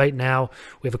right now.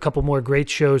 We have a couple more great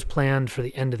shows planned for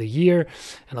the end of the year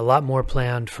and a lot more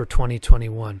planned for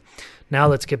 2021. Now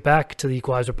let's get back to the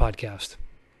Equalizer podcast.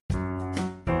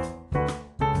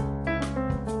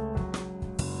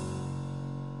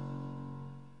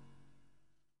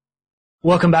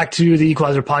 Welcome back to the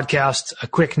Equalizer podcast. A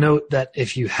quick note that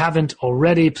if you haven't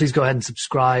already, please go ahead and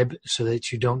subscribe so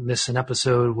that you don't miss an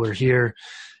episode. We're here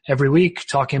every week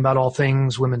talking about all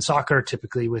things women's soccer,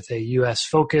 typically with a U.S.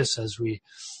 focus, as we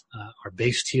are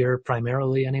based here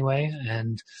primarily anyway,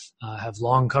 and have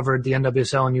long covered the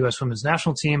NWSL and U.S. women's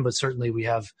national team, but certainly we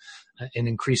have an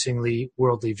increasingly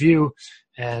worldly view.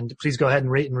 And please go ahead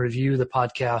and rate and review the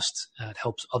podcast. It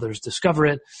helps others discover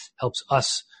it, helps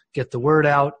us get the word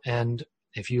out, and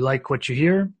if you like what you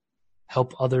hear,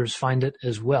 help others find it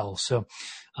as well. So,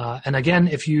 and again,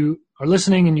 if you are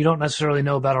listening and you don't necessarily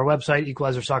know about our website,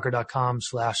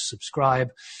 equalizersoccer.com/subscribe,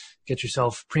 get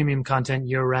yourself premium content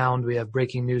year-round. We have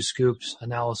breaking news, scoops,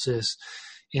 analysis,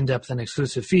 in-depth and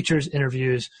exclusive features,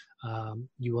 interviews.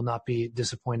 You will not be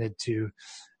disappointed to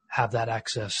have that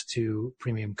access to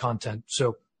premium content.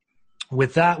 So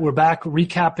with that, we're back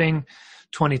recapping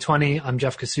 2020. I'm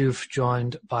Jeff Kassouf,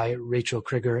 joined by Rachael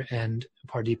Kriger and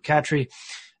Pardeep Cattry.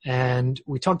 And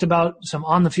we talked about some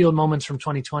on-the-field moments from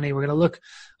 2020. We're going to look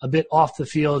a bit off the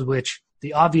field, which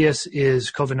the obvious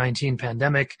is COVID-19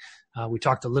 pandemic. We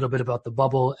talked a little bit about the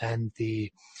bubble and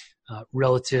the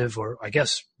relative, or I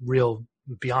guess real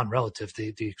beyond relative,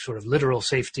 the sort of literal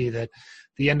safety that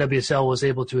the NWSL was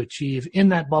able to achieve in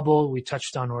that bubble. We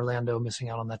touched on Orlando missing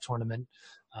out on that tournament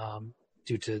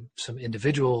due to some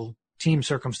individual team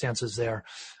circumstances there.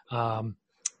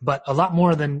 But a lot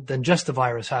more than just the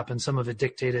virus happened, some of it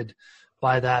dictated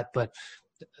by that. But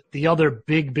the other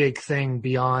big thing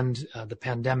beyond the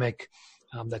pandemic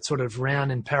that sort of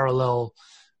ran in parallel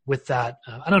with that,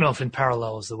 I don't know if in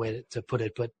parallel is the way to put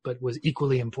it, but was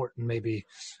equally important maybe,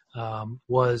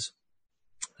 was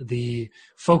the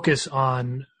focus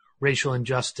on racial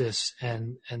injustice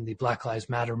and the Black Lives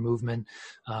Matter movement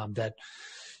that,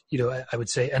 you know, I would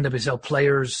say NWSL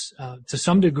players, to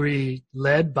some degree,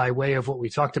 led by way of what we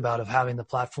talked about of having the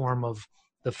platform of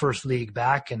the first league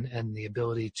back and the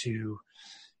ability to,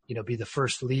 you know, be the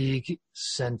first league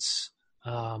since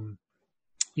the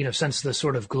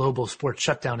sort of global sports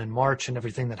shutdown in March and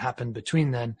everything that happened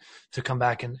between then, to come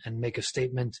back and make a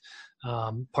statement.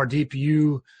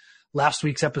 Pardeep, last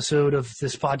week's episode of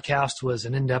this podcast was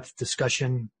an in-depth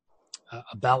discussion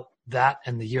about that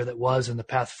and the year that was and the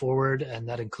path forward. And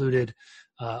that included,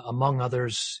 among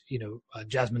others,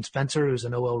 Jasmine Spencer, who's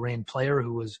an OL Reign player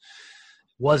who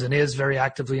was and is very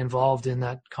actively involved in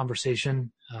that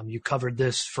conversation. You covered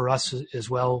this for us as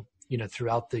well,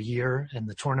 throughout the year and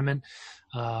the tournament.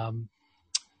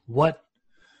 What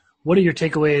are your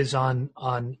takeaways on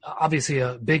obviously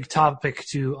a big topic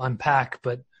to unpack,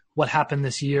 but what happened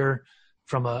this year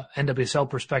from a NWSL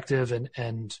perspective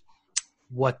and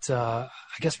what, I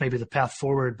guess maybe the path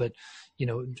forward, but,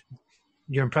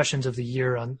 your impressions of the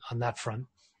year on that front?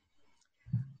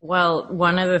 Well,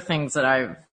 one of the things that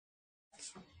I've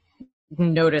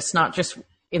noticed, not just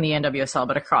in the NWSL,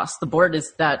 but across the board,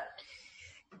 is that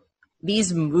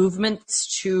these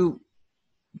movements to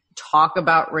talk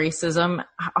about racism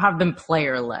have been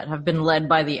player-led, have been led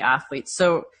by the athletes.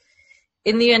 So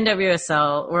in the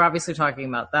NWSL, we're obviously talking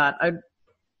about that.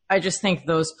 I just think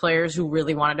those players who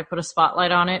really wanted to put a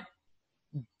spotlight on it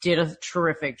did a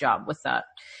terrific job with that.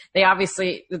 They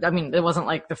obviously, it wasn't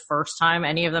like the first time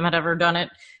any of them had ever done it,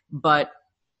 but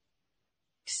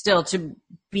still to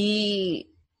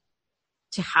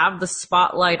have the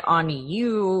spotlight on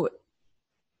you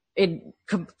in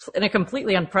a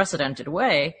completely unprecedented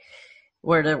way,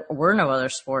 where there were no other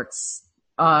sports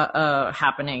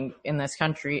happening in this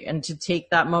country, and to take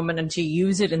that moment and to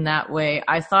use it in that way,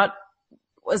 I thought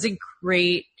was a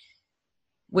great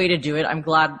way to do it. I'm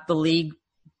glad the league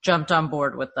jumped on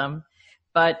board with them.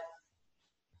 But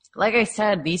like I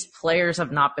said, these players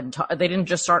have not been they didn't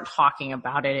just start talking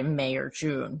about it in May or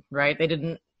June, right? They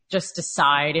didn't just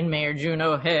decide in May or June,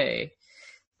 oh, hey,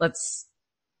 let's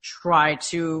try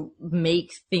to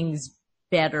make things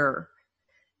better.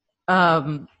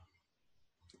 And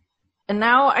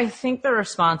now I think the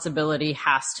responsibility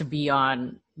has to be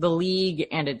on the league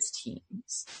and its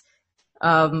teams.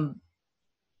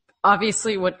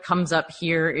 Obviously, what comes up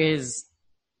here is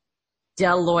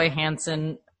Del Loy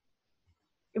Hansen,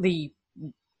 the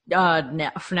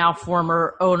now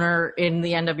former owner in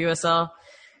the NWSL,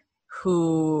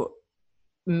 who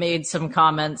made some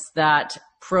comments that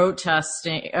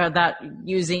protesting, that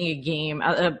using a game,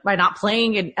 by not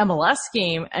playing an MLS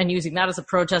game and using that as a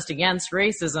protest against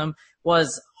racism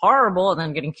was horrible, and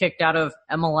then getting kicked out of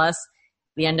MLS,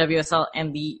 the NWSL,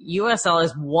 and the USL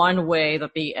is one way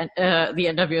that the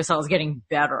NWSL is getting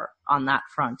better on that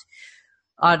front,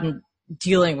 on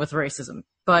dealing with racism.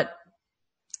 But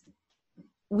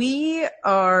we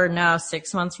are now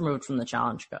 6 months removed from the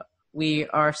Challenge Cup. We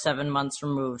are 7 months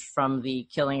removed from the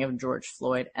killing of George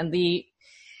Floyd. And the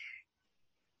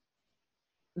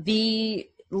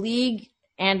league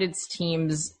and its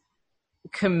teams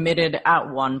committed at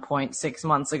one point 6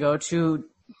 months ago to,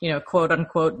 quote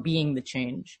unquote, being the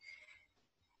change.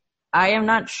 I am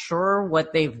not sure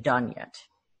what they've done yet.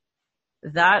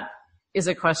 That is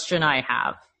a question I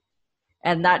have.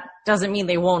 And that doesn't mean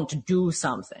they won't do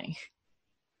something.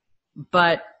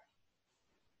 But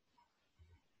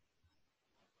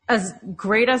as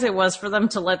great as it was for them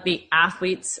to let the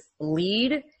athletes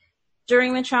lead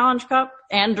during the Challenge Cup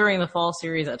and during the fall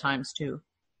series at times too,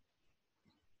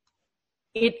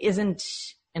 it isn't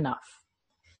enough.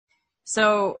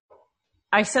 So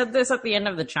I said this at the end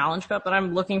of the Challenge Cup, that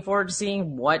I'm looking forward to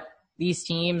seeing what these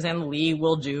teams and the league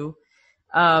will do.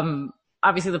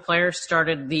 Obviously the players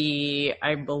started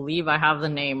I believe I have the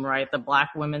name right, the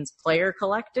Black Women's Player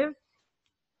Collective,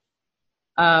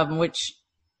 which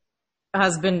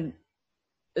has been,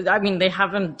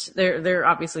 they're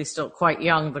obviously still quite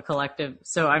young, the collective,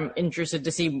 so I'm interested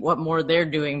to see what more they're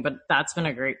doing, but that's been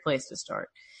a great place to start.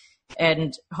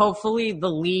 And hopefully the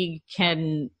league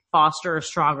can foster a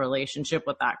strong relationship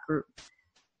with that group.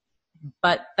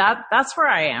 But that's where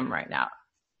I am right now.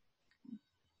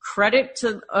 Credit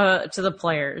to the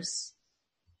players.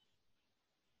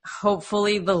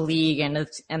 Hopefully the league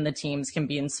and the teams can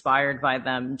be inspired by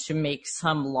them to make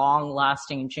some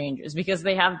long-lasting changes, because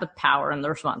they have the power and the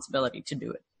responsibility to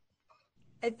do it.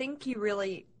 I think you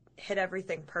really hit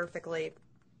everything perfectly,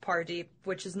 Pardeep,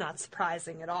 which is not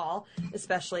surprising at all,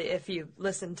 especially if you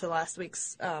listened to last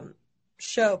week's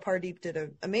show. Pardeep did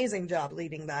an amazing job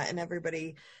leading that, and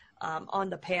everybody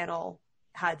on the panel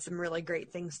had some really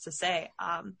great things to say.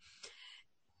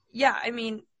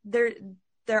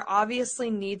 There obviously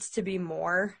needs to be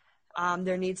more.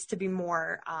 There needs to be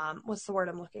more, what's the word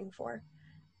I'm looking for?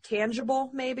 Tangible,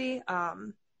 maybe? I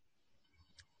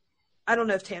don't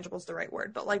know if tangible is the right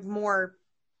word, but like more,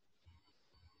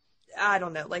 I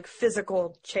don't know, like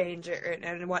physical change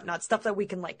and whatnot, stuff that we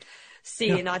can like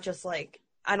see, and not just like,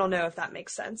 I don't know if that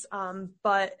makes sense.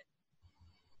 But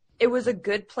it was a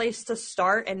good place to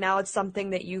start, and now it's something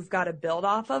that you've got to build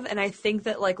off of. And I think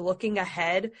that like looking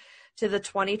ahead to the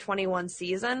 2021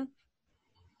 season,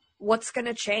 what's going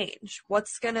to change?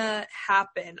 What's going to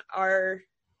happen? Are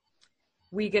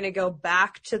we going to go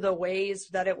back to the ways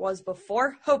that it was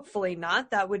before? Hopefully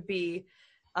not. That would be,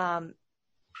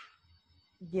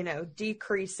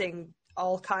 decreasing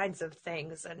all kinds of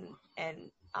things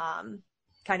and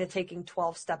kind of taking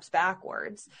 12 steps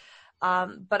backwards.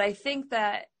 But I think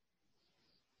that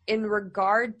in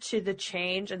regard to the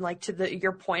change and like to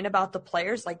your point about the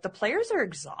players, like the players are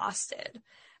exhausted.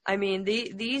 I mean,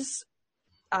 these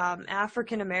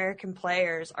African-American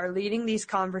players are leading these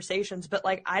conversations, but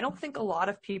like, I don't think a lot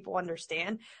of people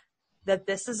understand that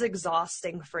this is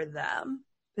exhausting for them,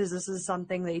 because this is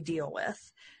something they deal with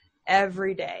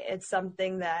every day. It's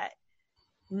something that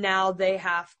now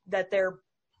they're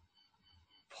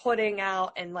putting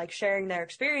out and like sharing their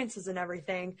experiences and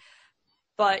everything.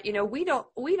 But, we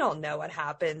don't know what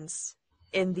happens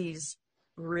in these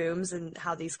rooms and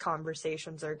how these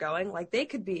conversations are going. Like they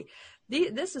could be,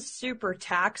 this is super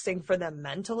taxing for them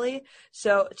mentally.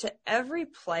 So to every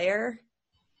player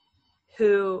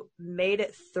who made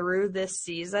it through this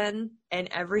season and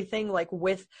everything, like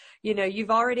with, you've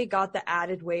already got the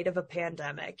added weight of a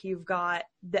pandemic. You've got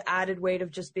the added weight of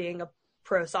just being a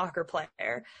pro soccer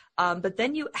player. But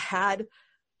then you add,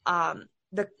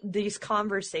 these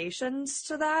conversations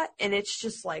to that, and it's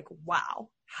just like, wow,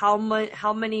 how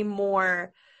many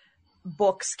more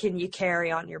books can you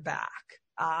carry on your back?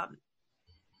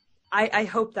 I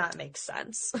hope that makes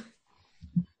sense.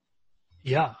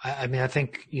 Yeah, I mean, I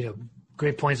think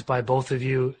great points by both of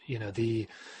you.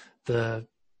 I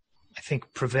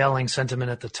think prevailing sentiment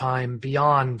at the time,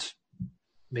 beyond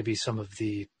maybe some of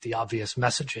the obvious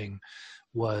messaging,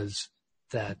 was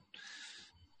that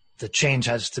the change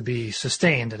has to be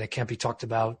sustained and it can't be talked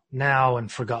about now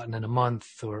and forgotten in a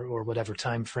month or whatever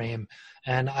time frame.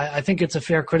 And I think it's a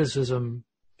fair criticism,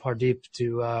 Pardeep,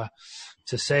 to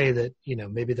say that,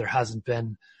 maybe there hasn't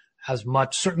been as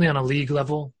much, certainly on a league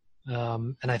level.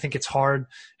 And I think it's hard.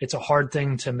 It's a hard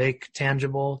thing to make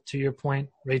tangible, to your point,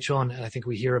 Rachel. And I think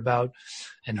we hear about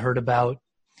and heard about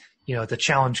at the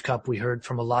Challenge Cup, we heard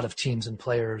from a lot of teams and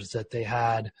players that they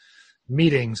had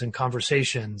meetings and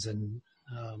conversations, and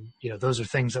those are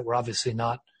things that we're obviously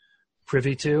not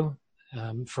privy to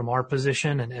from our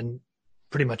position, and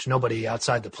pretty much nobody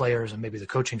outside the players and maybe the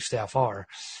coaching staff are.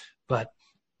 But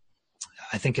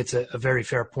I think it's a very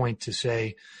fair point to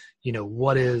say,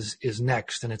 what is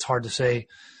next? And it's hard to say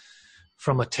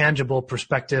from a tangible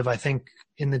perspective. I think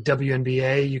in the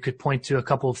WNBA, you could point to a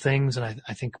couple of things, and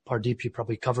I think, Pardeep, you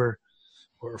probably cover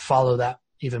or follow that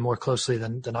even more closely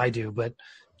than I do. But,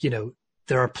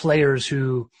 there are players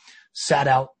who sat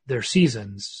out their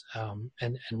seasons.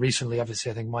 And recently,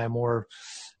 obviously, I think Maya Moore,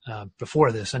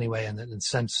 before this anyway, and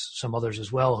since some others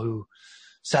as well, who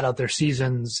sat out their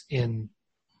seasons in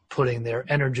putting their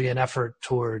energy and effort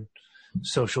toward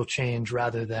social change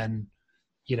rather than,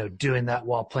 doing that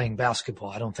while playing basketball.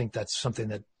 I don't think that's something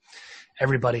that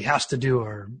everybody has to do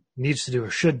or needs to do or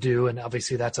should do. And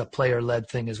obviously that's a player-led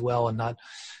thing as well, and not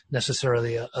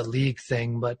necessarily a league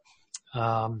thing. But,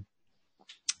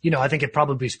 I think it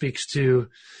probably speaks to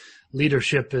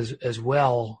leadership as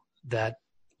well, that,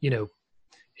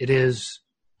 it is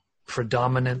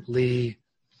predominantly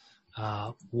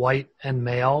white and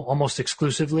male, almost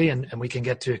exclusively, and we can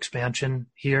get to expansion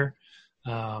here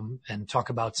and talk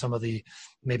about some of the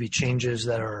maybe changes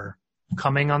that are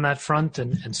coming on that front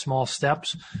and small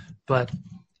steps. But,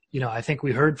 I think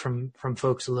we heard from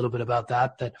folks a little bit about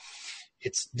that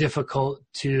it's difficult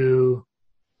to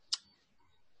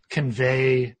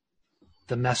convey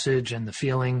the message and the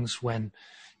feelings when,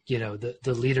 the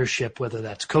leadership, whether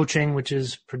that's coaching, which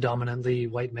is predominantly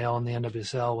white male in the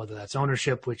NWSL, whether that's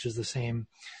ownership, which is the same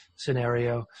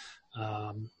scenario,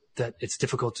 that it's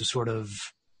difficult to sort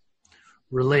of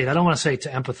relate. I don't want to say to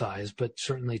empathize, but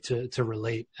certainly to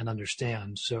relate and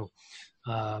understand. So,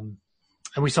 and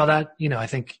we saw that, I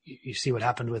think you see what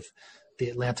happened with the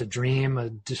Atlanta Dream,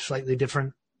 a slightly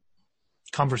different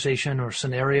conversation or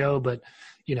scenario, but,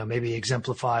 maybe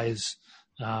exemplifies,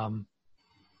 even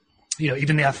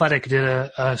The Athletic did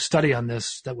a study on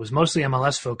this that was mostly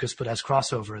MLS focused, but has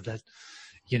crossover that,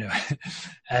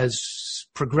 as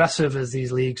progressive as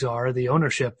these leagues are, the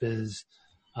ownership is,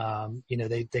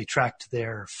 they tracked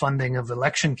their funding of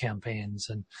election campaigns.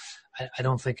 And I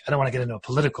don't want to get into a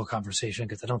political conversation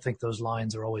because I don't think those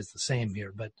lines are always the same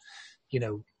here, but,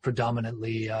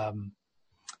 predominantly,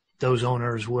 those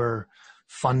owners were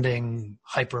funding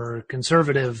hyper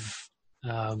conservative,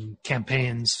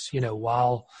 campaigns,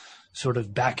 while sort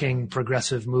of backing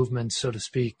progressive movements, so to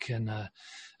speak. And,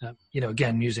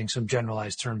 again, using some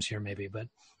generalized terms here maybe, but,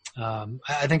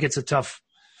 I think it's a tough,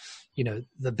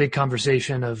 the big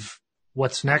conversation of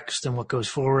what's next and what goes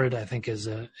forward, I think is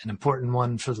an important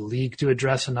one for the league to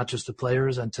address, and not just the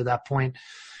players. And to that point,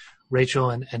 Rachel,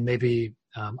 and maybe,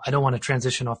 I don't want to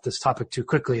transition off this topic too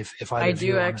quickly. If I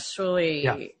do actually,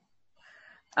 yeah.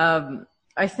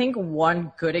 I think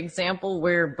one good example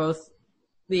where both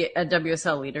the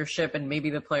WSL leadership and maybe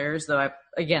the players, though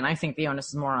I think the onus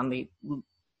is more on the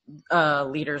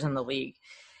leaders in the league,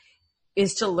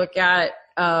 is to look at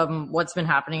what's been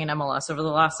happening in MLS over the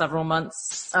last several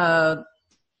months.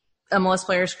 MLS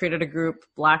players created a group,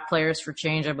 Black Players for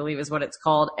Change, I believe is what it's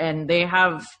called, and they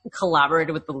have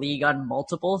collaborated with the league on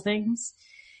multiple things,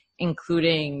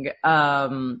 including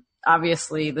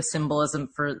obviously the symbolism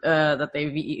for that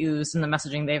they've used and the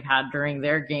messaging they've had during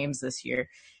their games this year,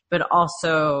 but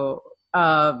also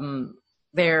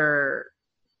their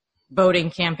voting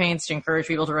campaigns to encourage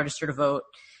people to register to vote.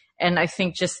 And I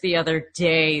think just the other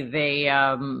day they,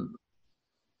 the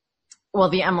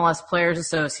MLS Players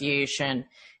Association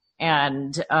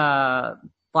and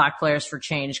Black Players for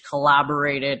Change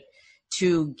collaborated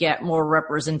to get more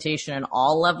representation in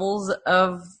all levels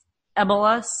of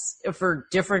MLS for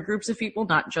different groups of people,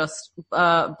 not just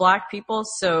Black people.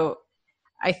 So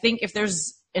I think if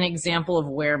there's an example of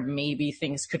where maybe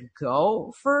things could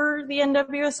go for the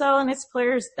NWSL and its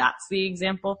players, that's the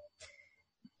example.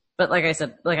 But like I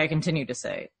said, like I continue to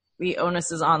say, the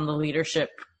onus is on the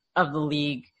leadership of the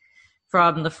league,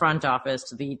 from the front office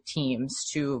to the teams,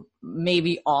 to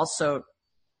maybe also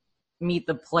meet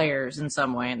the players in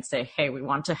some way and say, hey, we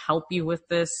want to help you with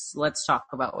this. Let's talk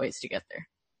about ways to get there.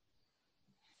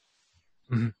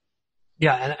 Mm-hmm.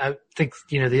 Yeah, and I think,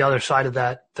 the other side of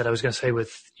that I was going to say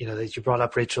with, that you brought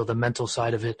up, Rachel, the mental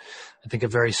side of it, I think a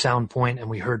very sound point. And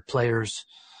we heard players,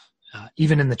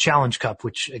 even in the Challenge Cup,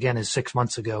 which again is 6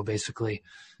 months ago, basically.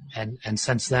 And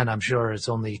since then, I'm sure it's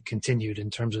only continued in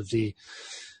terms of the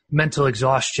mental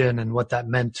exhaustion and what that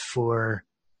meant for,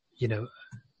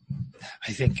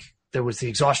 I think there was the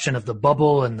exhaustion of the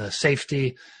bubble and the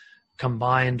safety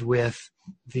combined with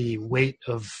the weight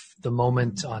of the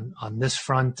moment on this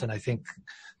front. And I think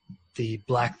the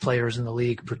black players in the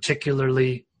league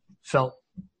particularly felt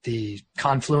the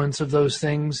confluence of those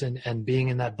things and being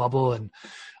in that bubble and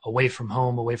away from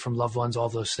home, away from loved ones, all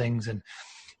those things. And,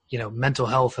 mental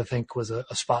health, I think, was a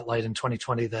spotlight in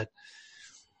 2020 that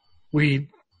we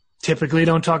typically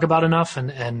don't talk about enough.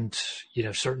 And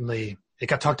certainly it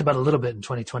got talked about a little bit in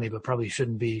 2020, but probably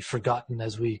shouldn't be forgotten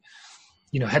as we,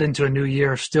 head into a new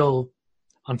year, still,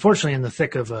 unfortunately, in the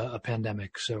thick of a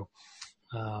pandemic. So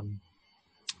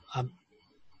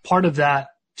part of that,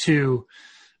 too,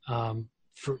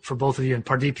 for both of you, and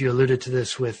Pardeep, you alluded to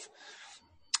this with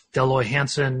Deloy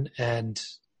Hansen and,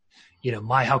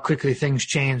 how quickly things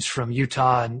changed from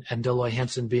Utah and Deloy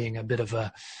Hansen being a bit of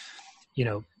a,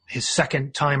 his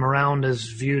second time around is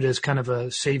viewed as kind of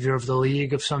a savior of the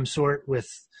league of some sort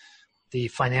with the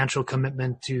financial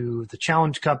commitment to the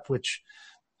Challenge Cup, which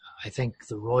I think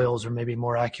the Royals, or maybe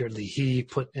more accurately, he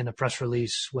put in a press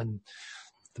release when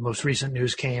the most recent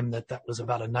news came that was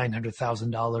about a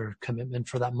 $900,000 commitment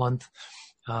for that month.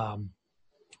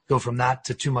 Go from that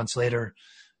to 2 months later,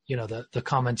 the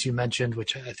comments you mentioned,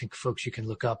 which I think folks you can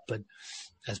look up, but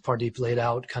as Pardeep laid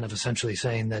out, kind of essentially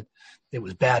saying that it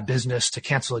was bad business to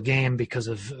cancel a game because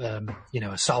of,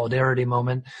 a solidarity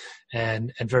moment.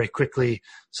 And very quickly,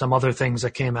 some other things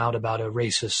that came out about a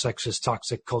racist, sexist,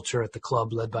 toxic culture at the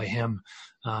club led by him.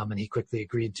 And he quickly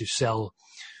agreed to sell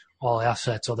all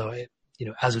assets, although,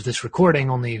 as of this recording,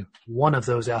 only one of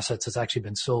those assets has actually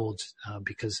been sold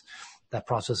because that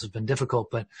process has been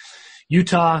difficult. But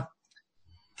Utah,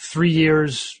 3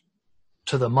 years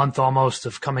to the month almost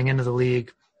of coming into the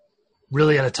league,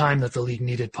 really at a time that the league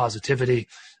needed positivity,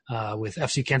 with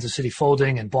FC Kansas City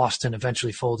folding and Boston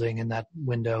eventually folding in that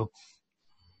window,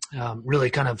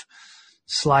 really kind of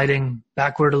sliding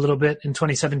backward a little bit in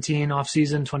 2017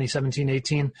 offseason,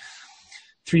 2017-18.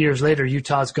 3 years later,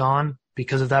 Utah's gone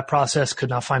because of that process, could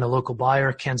not find a local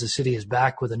buyer. Kansas City is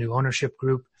back with a new ownership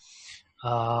group.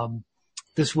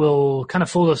 This will kind of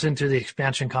fold us into the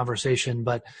expansion conversation,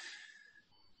 but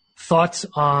thoughts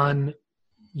on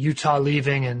Utah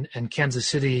leaving and Kansas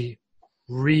City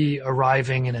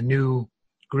re-arriving in a new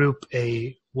group,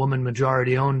 a woman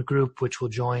majority-owned group, which will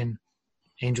join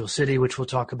Angel City, which we'll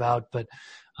talk about. But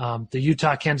the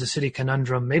Utah-Kansas City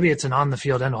conundrum, maybe it's an on the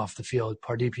field and off the field.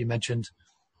 Pardeep, you mentioned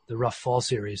the rough fall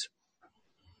series.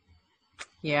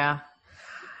 Yeah.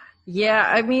 Yeah,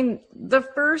 I mean, the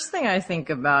first thing I think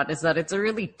about is that it's a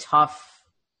really tough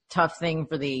thing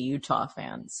for the Utah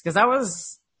fans, because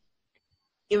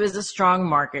it was a strong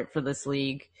market for this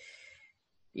league.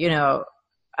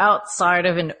 Outside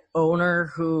of an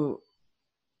owner who,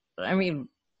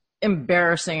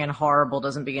 embarrassing and horrible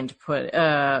doesn't begin to put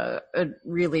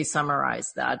really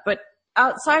summarize that. But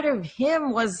outside of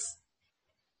him was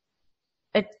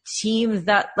a team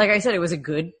that, like I said, it was a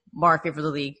good market for the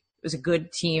league. It was a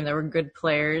good team. There were good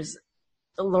players.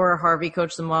 Laura Harvey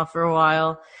coached them off for a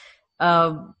while.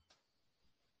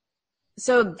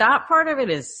 So that part of it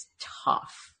is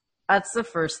tough. That's the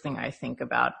first thing I think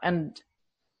about. And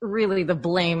really the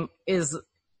blame is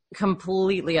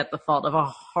completely at the fault of a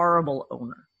horrible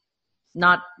owner.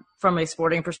 Not from a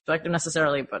sporting perspective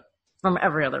necessarily, but from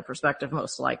every other perspective,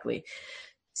 most likely.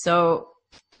 So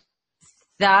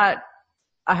that,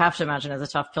 I have to imagine, is a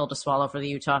tough pill to swallow for the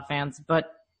Utah fans.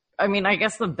 But I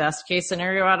guess the best case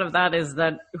scenario out of that is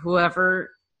that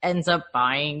whoever ends up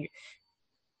buying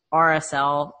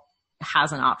RSL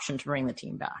has an option to bring the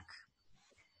team back.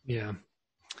 Yeah.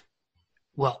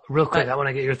 Well, real quick, I want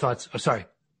to get your thoughts. Oh, sorry.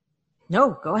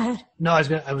 No, go ahead. No,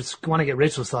 I want to get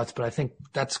Rachel's thoughts, but I think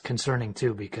that's concerning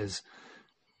too, because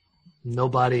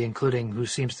nobody, including who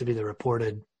seems to be the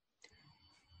reported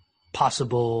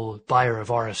possible buyer of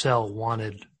RSL,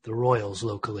 wanted the Royals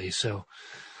locally. So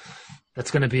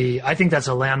that's going to be, I think that's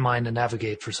a landmine to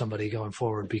navigate for somebody going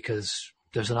forward, because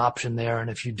there's an option there. And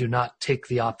if you do not take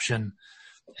the option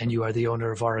and you are the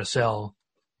owner of RSL,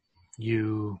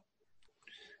 you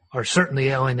are certainly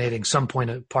alienating some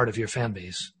part of your fan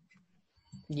base.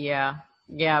 Yeah,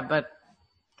 but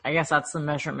I guess that's the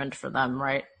measurement for them,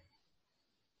 right?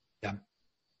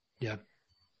 Yeah.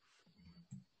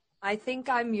 I think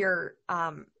I'm your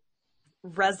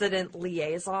resident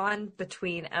liaison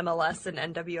between MLS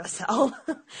and NWSL.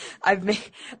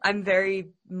 I'm very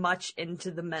much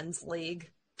into the men's league.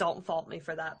 Don't fault me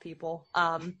for that, people.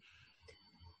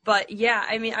 But yeah,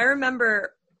 I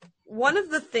remember one of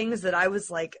the things that I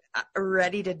was like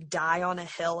ready to die on a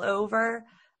hill over,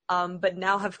 but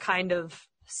now have kind of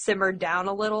simmered down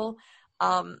a little,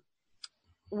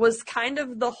 was kind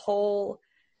of the whole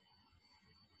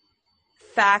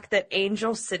fact that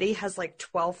Angel City has like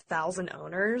 12,000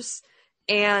 owners,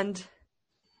 and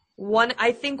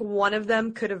I think one of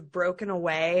them could have broken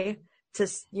away to,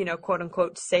 quote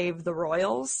unquote, save the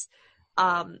Royals.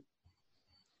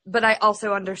 But I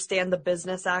also understand the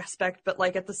business aspect, but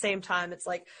like at the same time, it's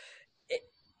like,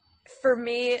 for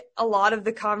me, a lot of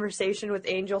the conversation with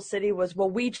Angel City was, well,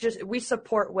 we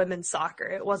support women's soccer.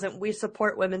 It wasn't, we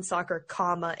support women's soccer,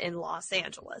 in Los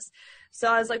Angeles. So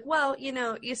I was like, well,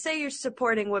 you say you're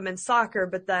supporting women's soccer,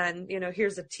 but then,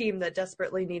 here's a team that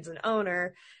desperately needs an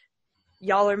owner.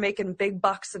 Y'all are making big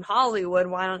bucks in Hollywood.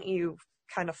 Why don't you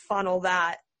kind of funnel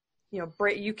that?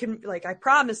 You can, like, I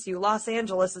promise you, Los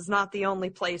Angeles is not the only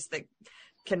place that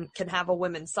can have a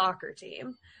women's soccer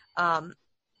team.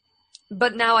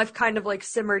 But now I've kind of like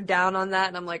simmered down on that,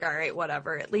 and I'm like, all right,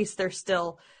 whatever. At least they're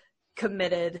still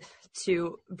committed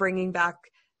to bringing back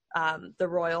the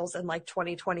Royals in like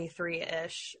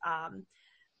 2023-ish.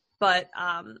 But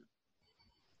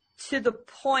to the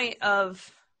point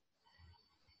of,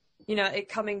 it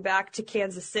coming back to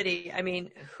Kansas City, I mean,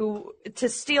 to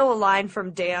steal a line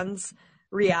from Dan's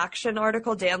reaction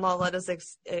article, Dan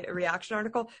Lauletta's reaction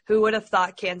article, who would have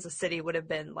thought Kansas City would have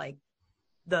been like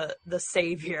the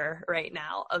savior right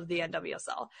now of the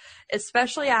NWSL,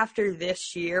 especially after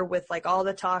this year with like all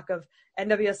the talk of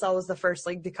NWSL was the first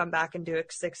league to come back and do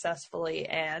it successfully.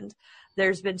 And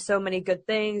there's been so many good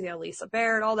things, Lisa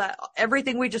Barrett, all that,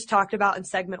 everything we just talked about in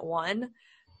segment 1.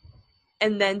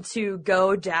 And then to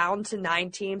go down to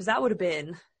 9 teams, that would have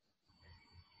been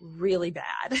really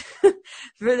bad.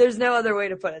 There's no other way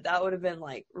to put it. That would have been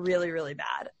like really, really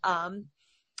bad.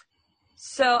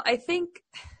 So I think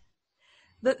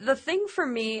the thing for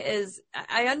me is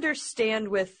I understand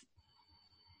with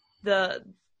the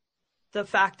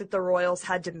fact that the Royals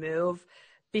had to move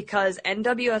because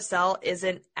NWSL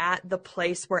isn't at the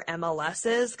place where MLS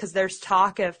is, because there's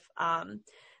talk if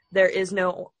there is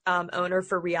no owner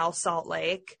for Real Salt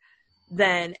Lake,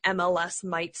 then MLS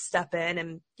might step in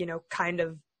and, kind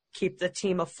of keep the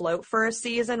team afloat for a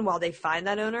season while they find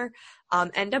that owner.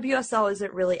 NWSL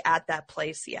isn't really at that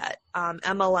place yet.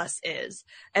 MLS is.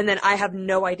 And then I have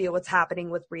no idea what's happening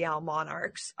with Real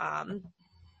Monarchs.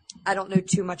 I don't know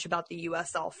too much about the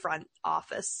USL front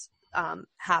office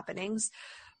happenings,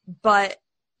 but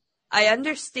I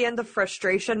understand the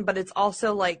frustration, but it's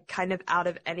also like kind of out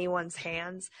of anyone's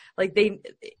hands. Like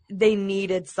they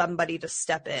needed somebody to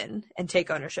step in and take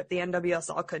ownership. The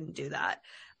NWSL couldn't do that.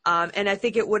 And I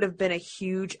think it would have been a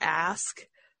huge ask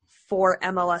for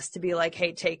MLS to be like,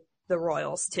 hey, take the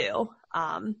Royals too.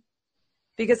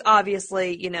 Because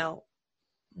obviously,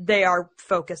 they are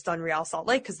focused on Real Salt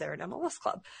Lake because they're an MLS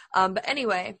club. But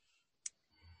anyway,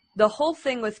 the whole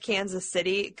thing with Kansas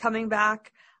City coming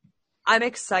back, I'm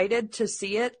excited to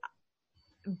see it,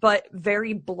 but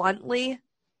very bluntly,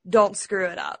 don't screw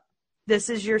it up. This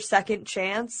is your second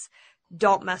chance.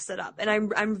 Don't mess it up.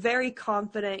 And I'm very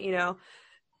confident,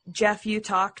 Jeff, you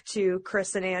talked to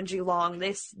Chris and Angie Long.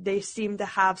 They seem to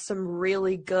have some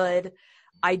really good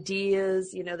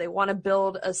ideas. They want to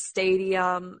build a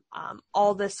stadium,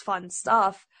 all this fun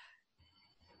stuff.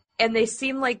 And they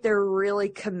seem like they're really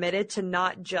committed to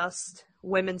not just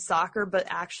women's soccer, but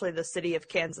actually the city of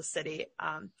Kansas City,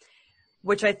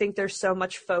 which I think there's so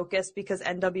much focus because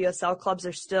NWSL clubs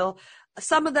are still,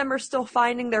 some of them are still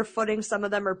finding their footing. Some of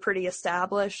them are pretty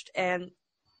established. And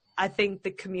I think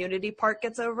the community part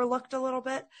gets overlooked a little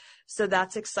bit. So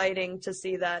that's exciting to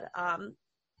see that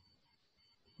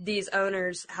these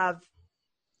owners have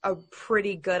a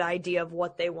pretty good idea of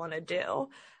what they want to do.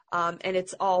 And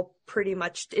it's all pretty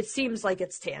much, it seems like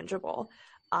it's tangible.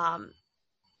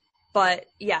 But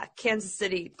yeah, Kansas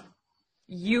City,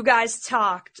 you guys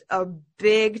talked a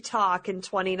big talk in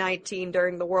 2019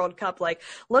 during the World Cup. Like,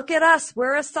 look at us.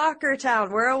 We're a soccer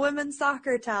town. We're a women's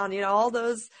soccer town. All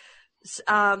those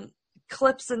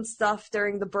clips and stuff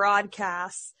during the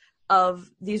broadcasts of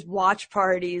these watch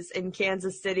parties in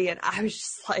Kansas City. And I was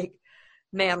just like,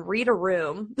 man, read a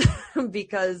room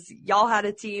because y'all had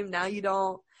a team. Now you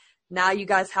don't. Now you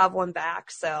guys have one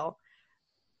back. So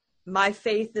my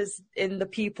faith is in the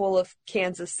people of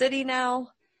Kansas City now.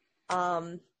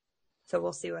 So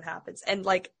we'll see what happens. And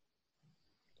like,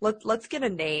 let's get a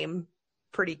name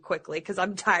pretty quickly because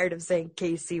I'm tired of saying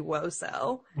KC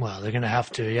Woso. Well, they're going to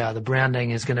have to. Yeah, the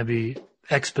branding is going to be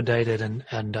expedited, and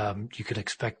you could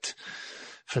expect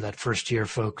for that first year,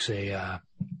 folks,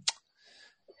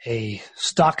 a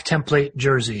stock template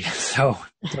jersey. So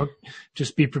don't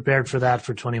just be prepared for that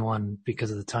for 21 because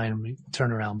of the time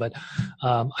turnaround. But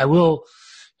I will,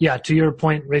 to your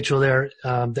point, Rachel, there,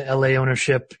 the LA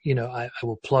ownership, I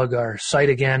will plug our site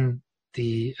again,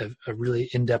 a really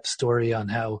in-depth story on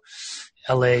how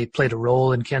LA played a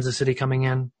role in Kansas City coming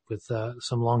in with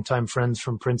some longtime friends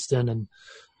from Princeton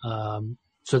and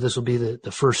So this will be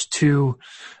the first two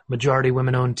majority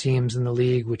women-owned teams in the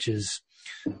league, which is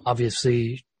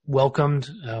obviously welcomed.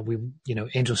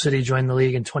 Angel City joined the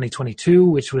league in 2022,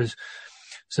 which was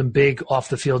some big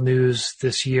off-the-field news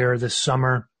this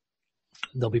summer.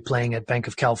 They'll be playing at Bank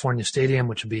of California Stadium,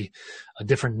 which will be a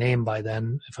different name by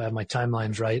then, if I have my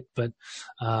timelines right. But,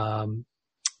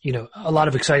 a lot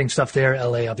of exciting stuff there.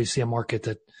 LA, obviously a market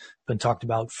that's been talked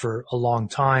about for a long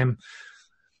time.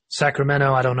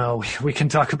 Sacramento, I don't know. We can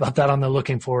talk about that on the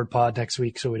Looking Forward pod next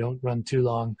week so we don't run too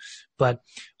long. But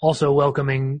also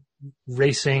welcoming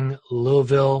Racing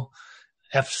Louisville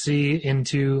FC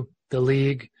into the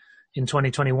league in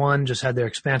 2021, just had their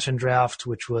expansion draft,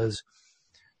 which was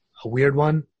a weird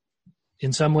one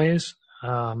in some ways.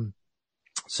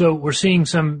 So we're seeing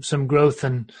some growth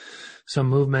and some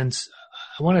movements.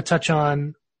 I want to touch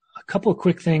on a couple of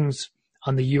quick things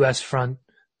on the U.S. front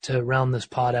to round this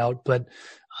pod out, but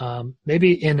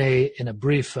maybe in a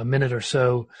brief, a minute or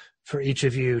so for each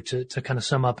of you to kind of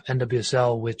sum up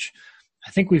NWSL, which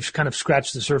I think we've kind of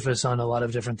scratched the surface on a lot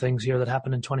of different things here that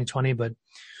happened in 2020, but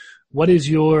what is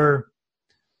your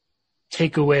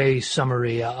takeaway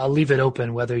summary? I'll leave it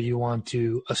open whether you want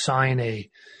to assign a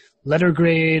letter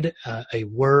grade, a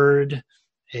word,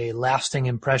 a lasting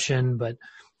impression, but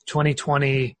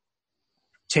 2020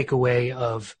 takeaway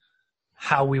of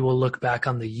how we will look back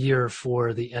on the year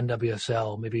for the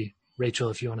NWSL. Maybe Rachel,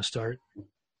 if you want to start.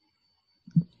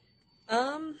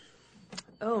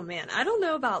 Oh man, I don't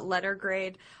know about letter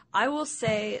grade. I will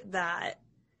say that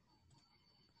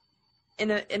in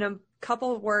a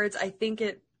couple of words, I think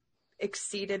it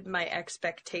exceeded my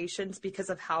expectations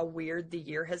because of how weird the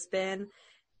year has been.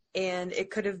 And it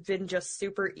could have been just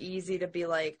super easy to be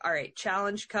like, all right,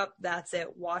 Challenge Cup, that's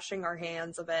it, washing our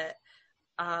hands of it.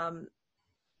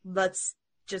 Let's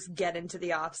just get into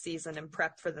the off season and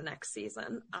prep for the next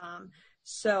season.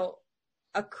 So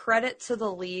a credit to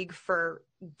the league for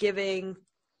giving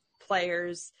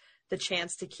players the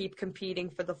chance to keep competing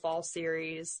for the fall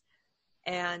series.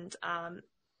 And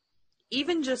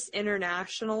even just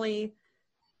internationally,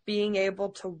 being able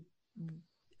to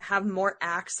have more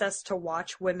access to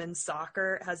watch women's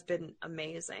soccer has been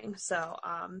amazing. So,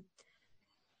 I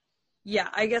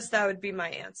guess that would be my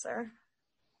answer.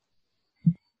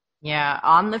 Yeah,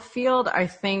 on the field, I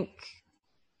think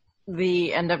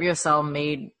the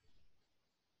NWSL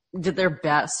did their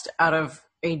best out of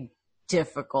a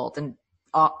difficult and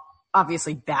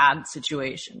obviously bad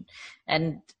situation.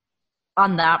 And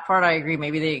on that part, I agree.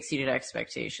 Maybe they exceeded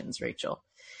expectations, Rachel.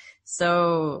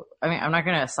 So, I mean, I'm not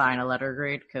going to assign a letter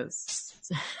grade because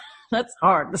that's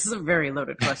hard. This is a very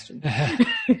loaded question.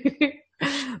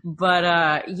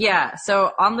 But,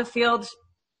 so on the field,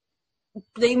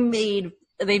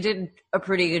 they did a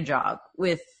pretty good job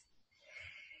with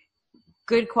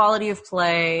good quality of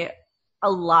play. A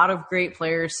lot of great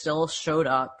players still showed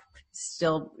up,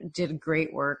 still did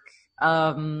great work.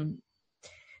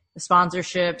 The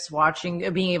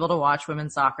sponsorships, being able to watch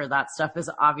women's soccer, that stuff is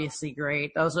obviously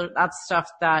great. That's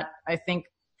stuff that I think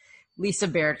Lisa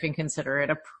Baird can consider it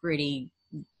a pretty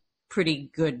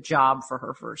good job for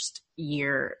her first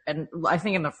year. And I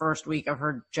think in the first week of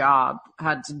her job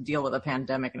had to deal with a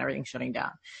pandemic and everything shutting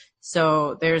down.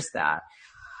 So there's that.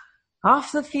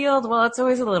 Off the field, well, it's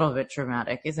always a little bit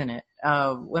dramatic, isn't it?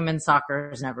 Women's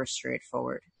soccer is never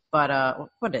straightforward, but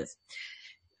what is?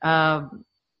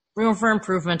 Room for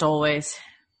improvement always.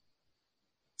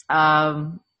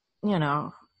 Hopefully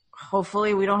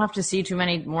we don't have to see too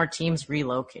many more teams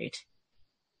relocate.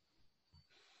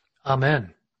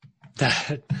 Amen.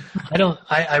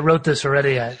 I wrote this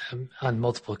already on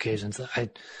multiple occasions. I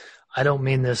don't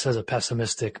mean this as a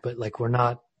pessimistic, but like we're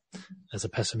not as a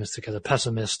pessimistic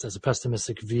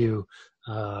view.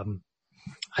 I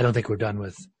don't think we're done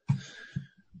with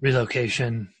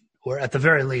relocation, or at the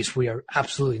very least, we are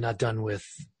absolutely not done with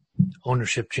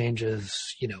ownership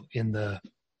changes, in the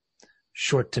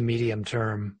short to medium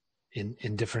term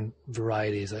in different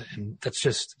varieties. And that's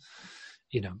just,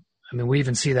 we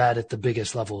even see that at the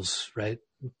biggest levels, right?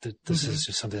 This is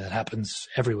just something that happens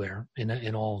everywhere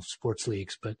in all sports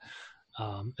leagues, but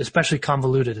especially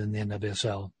convoluted in the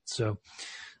NWSL. So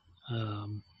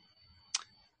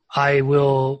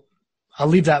I'll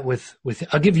leave that with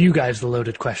I'll give you guys the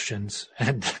loaded questions,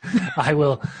 and I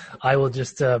will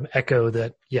just echo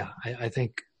that. Yeah, I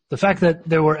think the fact that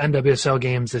there were NWSL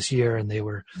games this year and they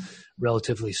were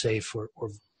relatively safe or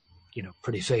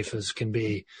pretty safe as can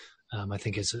be, I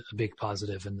think is a big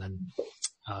positive. And then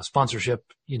sponsorship,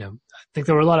 I think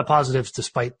there were a lot of positives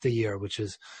despite the year, which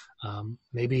is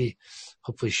maybe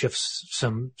hopefully shifts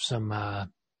some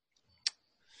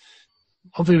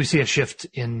hopefully we see a shift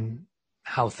in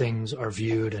how things are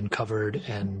viewed and covered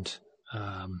and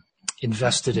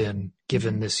invested in,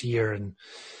 given this year and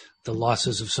the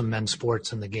losses of some men's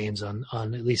sports and the gains on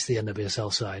at least the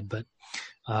NWSL side. But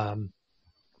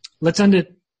let's end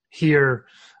it here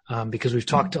because we've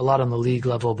talked a lot on the league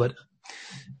level, but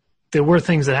there were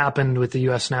things that happened with the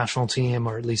U.S. national team,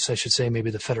 or at least I should say maybe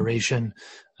the federation,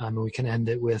 and we can end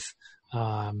it with,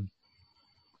 again,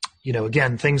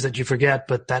 things that you forget,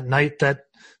 but that night that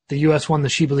the U.S. won the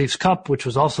She Believes Cup, which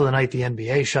was also the night the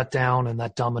NBA shut down, and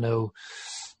that domino,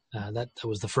 that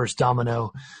was the first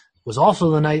domino, was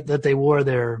also the night that they wore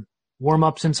their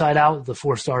warm-ups inside out, the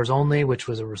 4 stars only, which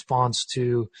was a response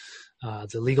to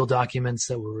the legal documents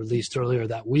that were released earlier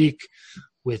that week,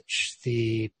 which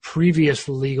the previous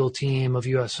legal team of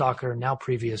U.S. Soccer, now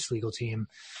previous legal team,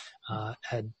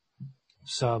 had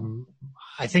some,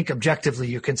 I think objectively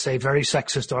you can say, very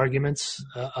sexist arguments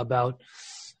about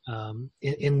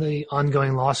in the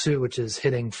ongoing lawsuit, which is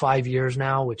hitting 5 years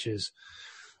now, which is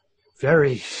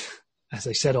very, as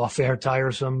I said, off-air,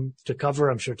 tiresome to cover.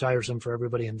 I'm sure tiresome for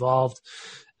everybody involved.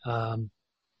 And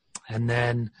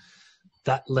then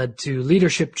that led to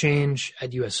leadership change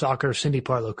at U.S. Soccer. Cindy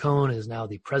Parlow-Cohn is now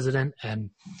the president,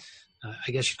 and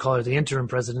I guess you'd call her the interim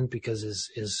president because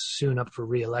is soon up for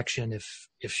re-election if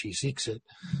she seeks it.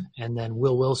 And then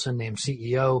Will Wilson named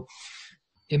CEO.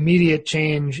 Immediate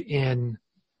change in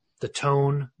the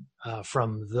tone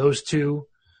from those two,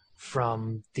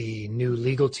 from the new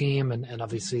legal team, and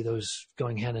obviously those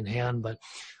going hand in hand, but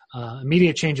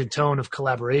immediate change in tone of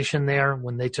collaboration there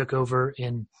when they took over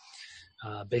in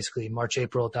basically March,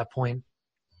 April at that point.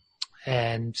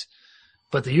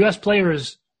 But the U.S.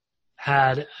 players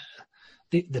had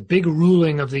the big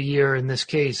ruling of the year in this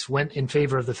case went in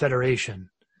favor of the federation.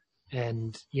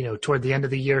 And, toward the end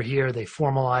of the year here, they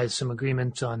formalized some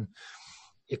agreements on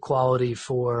equality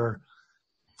for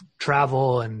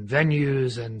travel and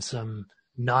venues and some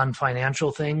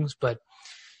non-financial things. But,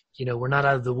 we're not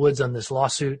out of the woods on this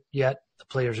lawsuit yet. The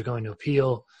players are going to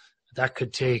appeal. That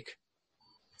could take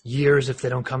years if they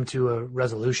don't come to a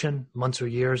resolution, months or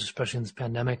years, especially in this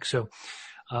pandemic. So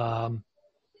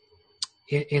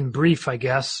in brief, I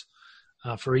guess,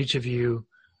 for each of you,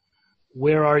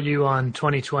 where are you on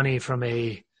 2020 from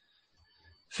a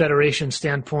federation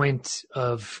standpoint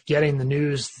of getting the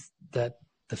news that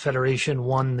the federation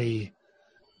won the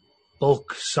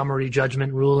bulk summary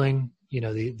judgment ruling,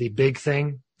 the big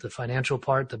thing, the financial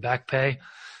part, the back pay?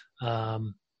 How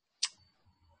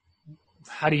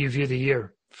do you view the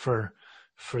year for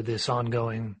this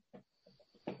ongoing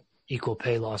equal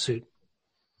pay lawsuit?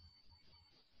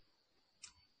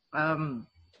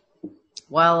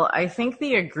 Well, I think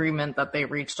the agreement that they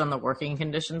reached on the working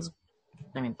conditions,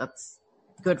 that's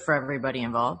good for everybody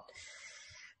involved.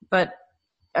 But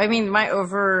my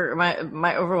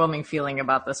overwhelming feeling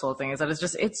about this whole thing is that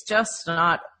it's just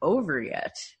not over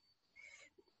yet.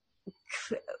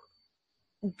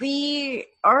 The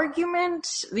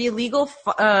argument, the legal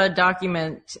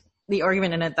document, the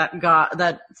argument in it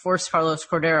that forced Carlos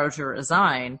Cordero to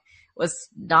resign was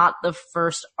not the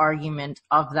first argument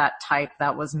of that type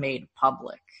that was made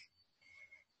public.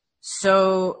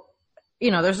 So,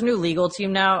 there's a new legal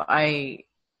team now. I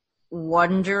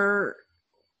wonder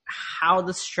how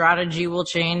the strategy will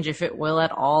change, if it will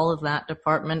at all, of that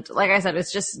department. Like I said,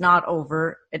 it's just not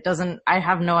over. I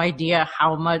have no idea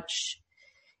how much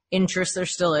interest there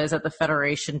still is at the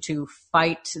federation to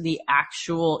fight the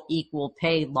actual equal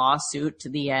pay lawsuit to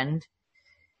the end.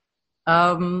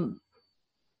 At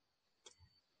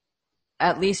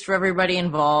least for everybody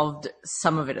involved,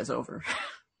 some of it is over.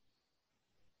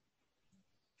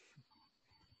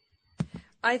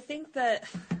 I think that,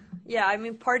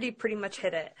 Pardeep pretty much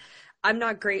hit it. I'm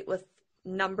not great with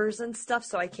numbers and stuff,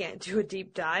 so I can't do a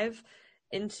deep dive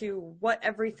into what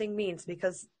everything means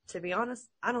because, to be honest,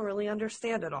 I don't really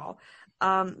understand it all.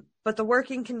 But the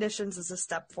working conditions is a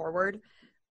step forward.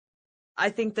 I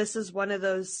think this is one of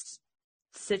those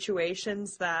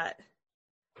situations that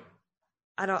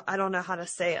I don't know how to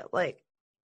say it. Like,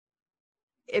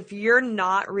 if you're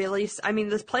not really,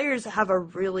 the players have a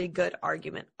really good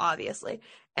argument, obviously.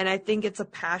 And I think it's a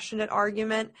passionate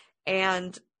argument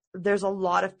and there's a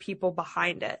lot of people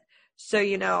behind it. So,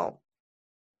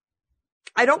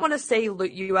 I don't want to say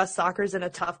U.S. soccer's in a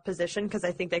tough position because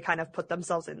I think they kind of put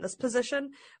themselves in this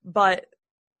position, but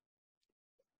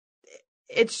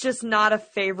it's just not a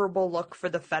favorable look for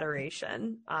the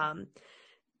federation. And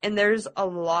there's a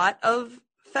lot of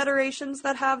federations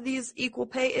that have these equal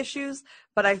pay issues,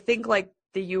 but I think like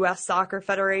the U.S. Soccer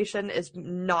Federation is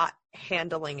not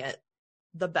handling it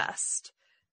the best.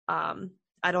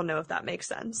 I don't know if that makes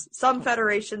sense. Some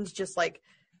federations just like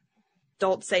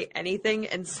don't say anything.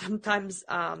 And sometimes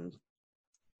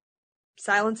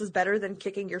silence is better than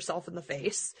kicking yourself in the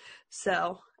face.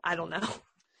 So I don't know.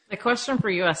 The question for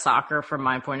U.S. soccer, from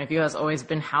my point of view, has always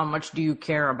been, how much do you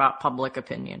care about public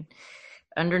opinion?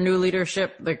 Under new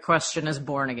leadership, the question is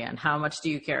born again. How much do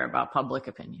you care about public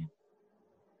opinion?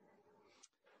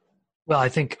 Well, I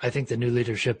think the new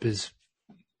leadership is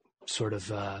sort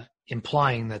of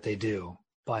implying that they do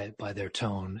by their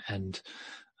tone, and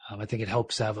I think it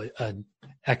helps to have an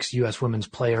ex-U.S. women's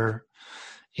player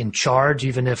in charge.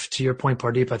 Even if, to your point,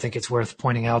 Pardeep, I think it's worth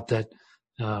pointing out that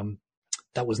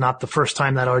that was not the first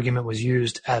time that argument was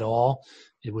used at all.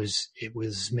 It was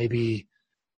maybe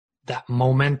that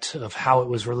moment of how it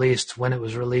was released, when it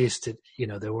was released.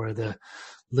 There were the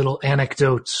little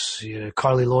anecdotes.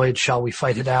 Carly Lloyd, "Shall we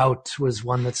fight it out?" was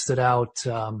one that stood out.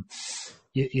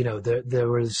 There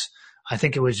was, I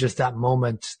think it was just that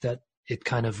moment that it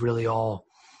kind of really all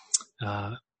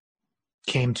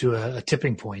came to a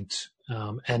tipping point.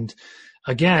 And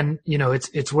again,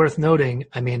 it's worth noting.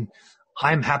 I mean,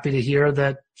 I'm happy to hear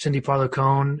that Cindy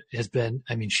Parlow-Cone has been,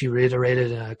 she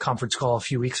reiterated in a conference call a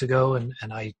few weeks ago, and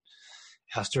I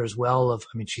asked her as well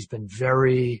she's been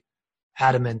very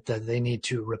adamant that they need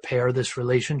to repair this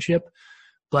relationship.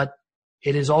 But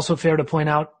it is also fair to point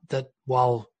out that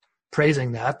while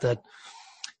praising that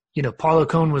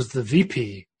Parlow-Cone was the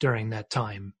VP during that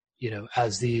time,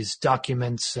 as these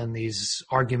documents and these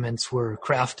arguments were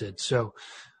crafted. So,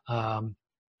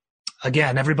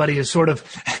 again, everybody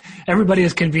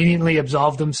has conveniently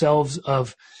absolved themselves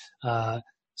of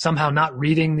somehow not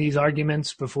reading these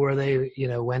arguments before they,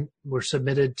 were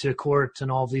submitted to court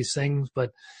and all these things.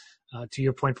 But to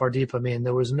your point, Pardeep,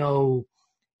 there was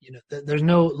there's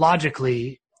no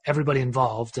logically everybody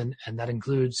involved, and that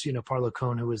includes,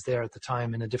 Parlow-Cone, who was there at the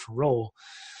time in a different role,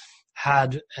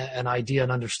 had an idea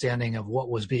and understanding of what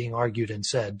was being argued and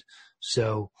said.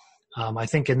 So I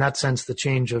think in that sense, the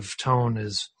change of tone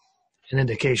is an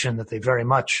indication that they very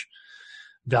much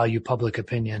value public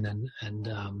opinion,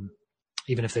 and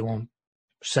even if they won't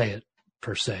say it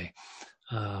per se.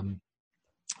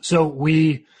 So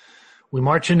we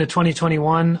march into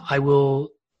 2021.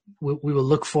 We will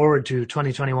look forward to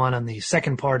 2021 on the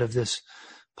second part of this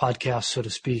podcast, so to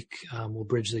speak. We'll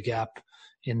bridge the gap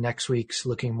in next week's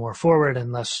looking more forward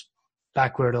and less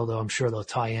backward, although I'm sure they'll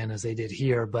tie in as they did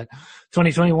here. But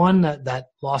 2021, that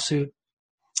lawsuit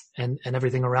and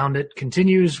everything around it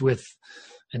continues with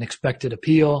an expected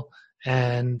appeal.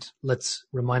 And let's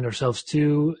remind ourselves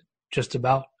too, just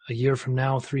about a year from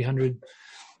now,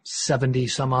 370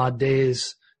 some odd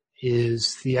days,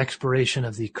 is the expiration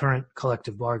of the current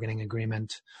collective bargaining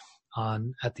agreement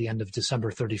at the end of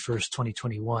December 31st,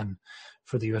 2021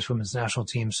 for the U.S. women's national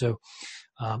team. So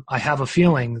I have a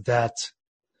feeling that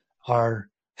our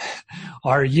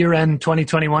year-end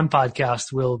 2021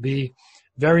 podcast will be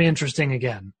very interesting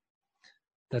again.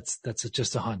 That's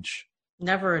just a hunch.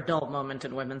 Never a dull moment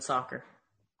in women's soccer.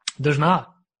 There's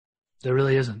not. There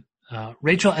really isn't.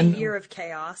 Rachel, a year of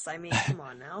chaos. Come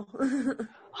on now.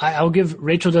 I'll give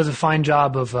Rachel does a fine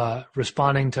job of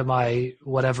responding to my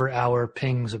whatever hour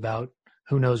pings about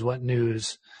who knows what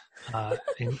news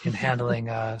in handling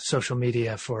social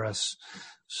media for us.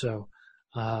 So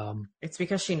it's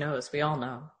because she knows. We all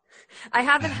know. I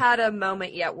haven't had a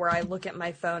moment yet where I look at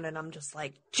my phone and I'm just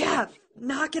like, Jeff,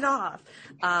 knock it off.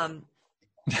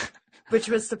 Which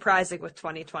was surprising with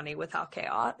 2020 with how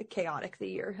chaotic the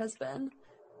year has been.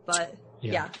 But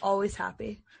yeah, always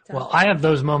happy. Well, I have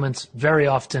those moments very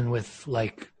often with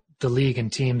like the league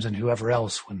and teams and whoever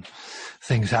else when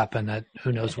things happen at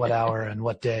who knows what hour and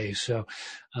what day. So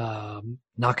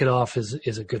knock it off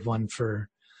is a good one for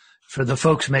the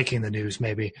folks making the news,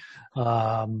 maybe.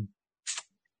 Well,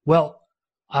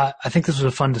 I think this was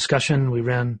a fun discussion. We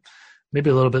ran maybe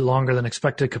a little bit longer than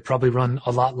expected, could probably run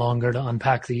a lot longer to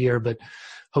unpack the year, but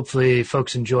hopefully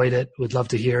folks enjoyed it. We'd love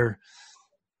to hear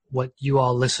what you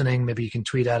all listening, maybe you can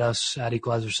tweet at us at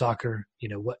Equalizer Soccer,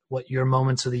 what your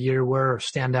moments of the year were or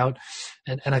stand out.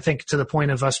 And I think to the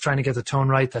point of us trying to get the tone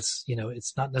right, that's,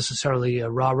 it's not necessarily a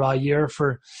rah-rah year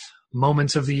for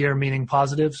moments of the year, meaning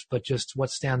positives, but just what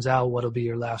stands out, what'll be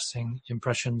your lasting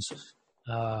impressions.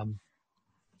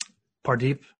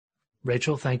 Pardeep,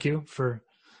 Rachel, thank you for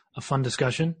a fun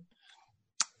discussion.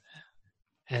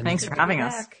 And thanks for having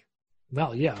us.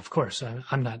 Well, yeah, of course.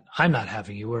 I'm not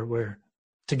having you. We're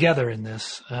together in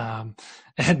this.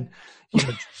 And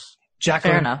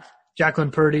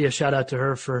Jacqueline Purdy, a shout out to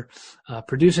her for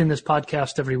producing this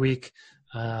podcast every week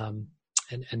and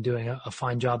doing a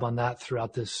fine job on that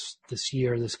throughout this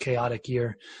year, this chaotic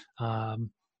year.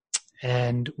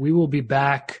 And we will be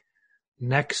back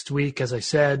next week, as I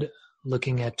said,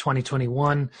 looking at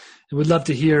 2021. And we'd love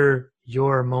to hear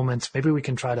your moments. Maybe we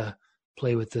can try to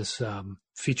play with this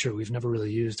feature we've never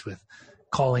really used with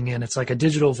calling in. It's like a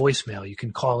digital voicemail. You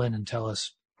can call in and tell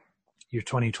us your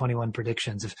 2021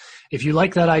 predictions. If you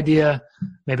like that idea,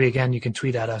 maybe again, you can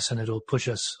tweet at us and it'll push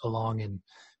us along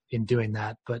in doing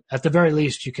that. But at the very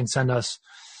least, you can send us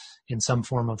in some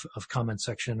form of comment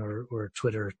section or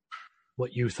Twitter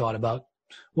what you thought about,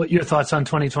 what your thoughts on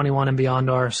 2021 and beyond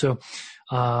are. So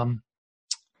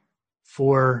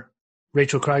for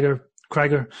Rachael Kriger,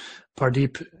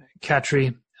 Pardeep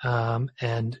Cattry,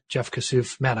 and Jeff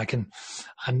Kassouf, man,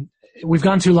 we've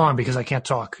gone too long because I can't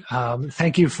talk.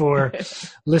 Thank you for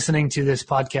listening to this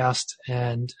podcast,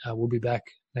 and we'll be back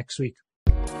next week.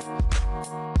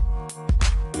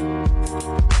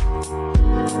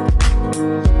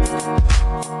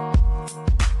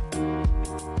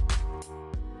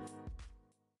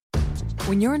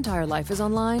 When your entire life is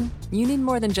online, you need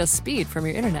more than just speed from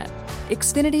your internet.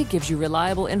 Xfinity gives you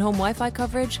reliable in-home Wi-Fi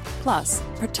coverage, plus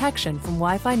protection from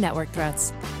Wi-Fi network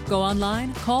threats. Go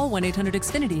online, call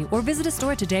 1-800-XFINITY, or visit a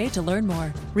store today to learn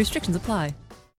more. Restrictions apply.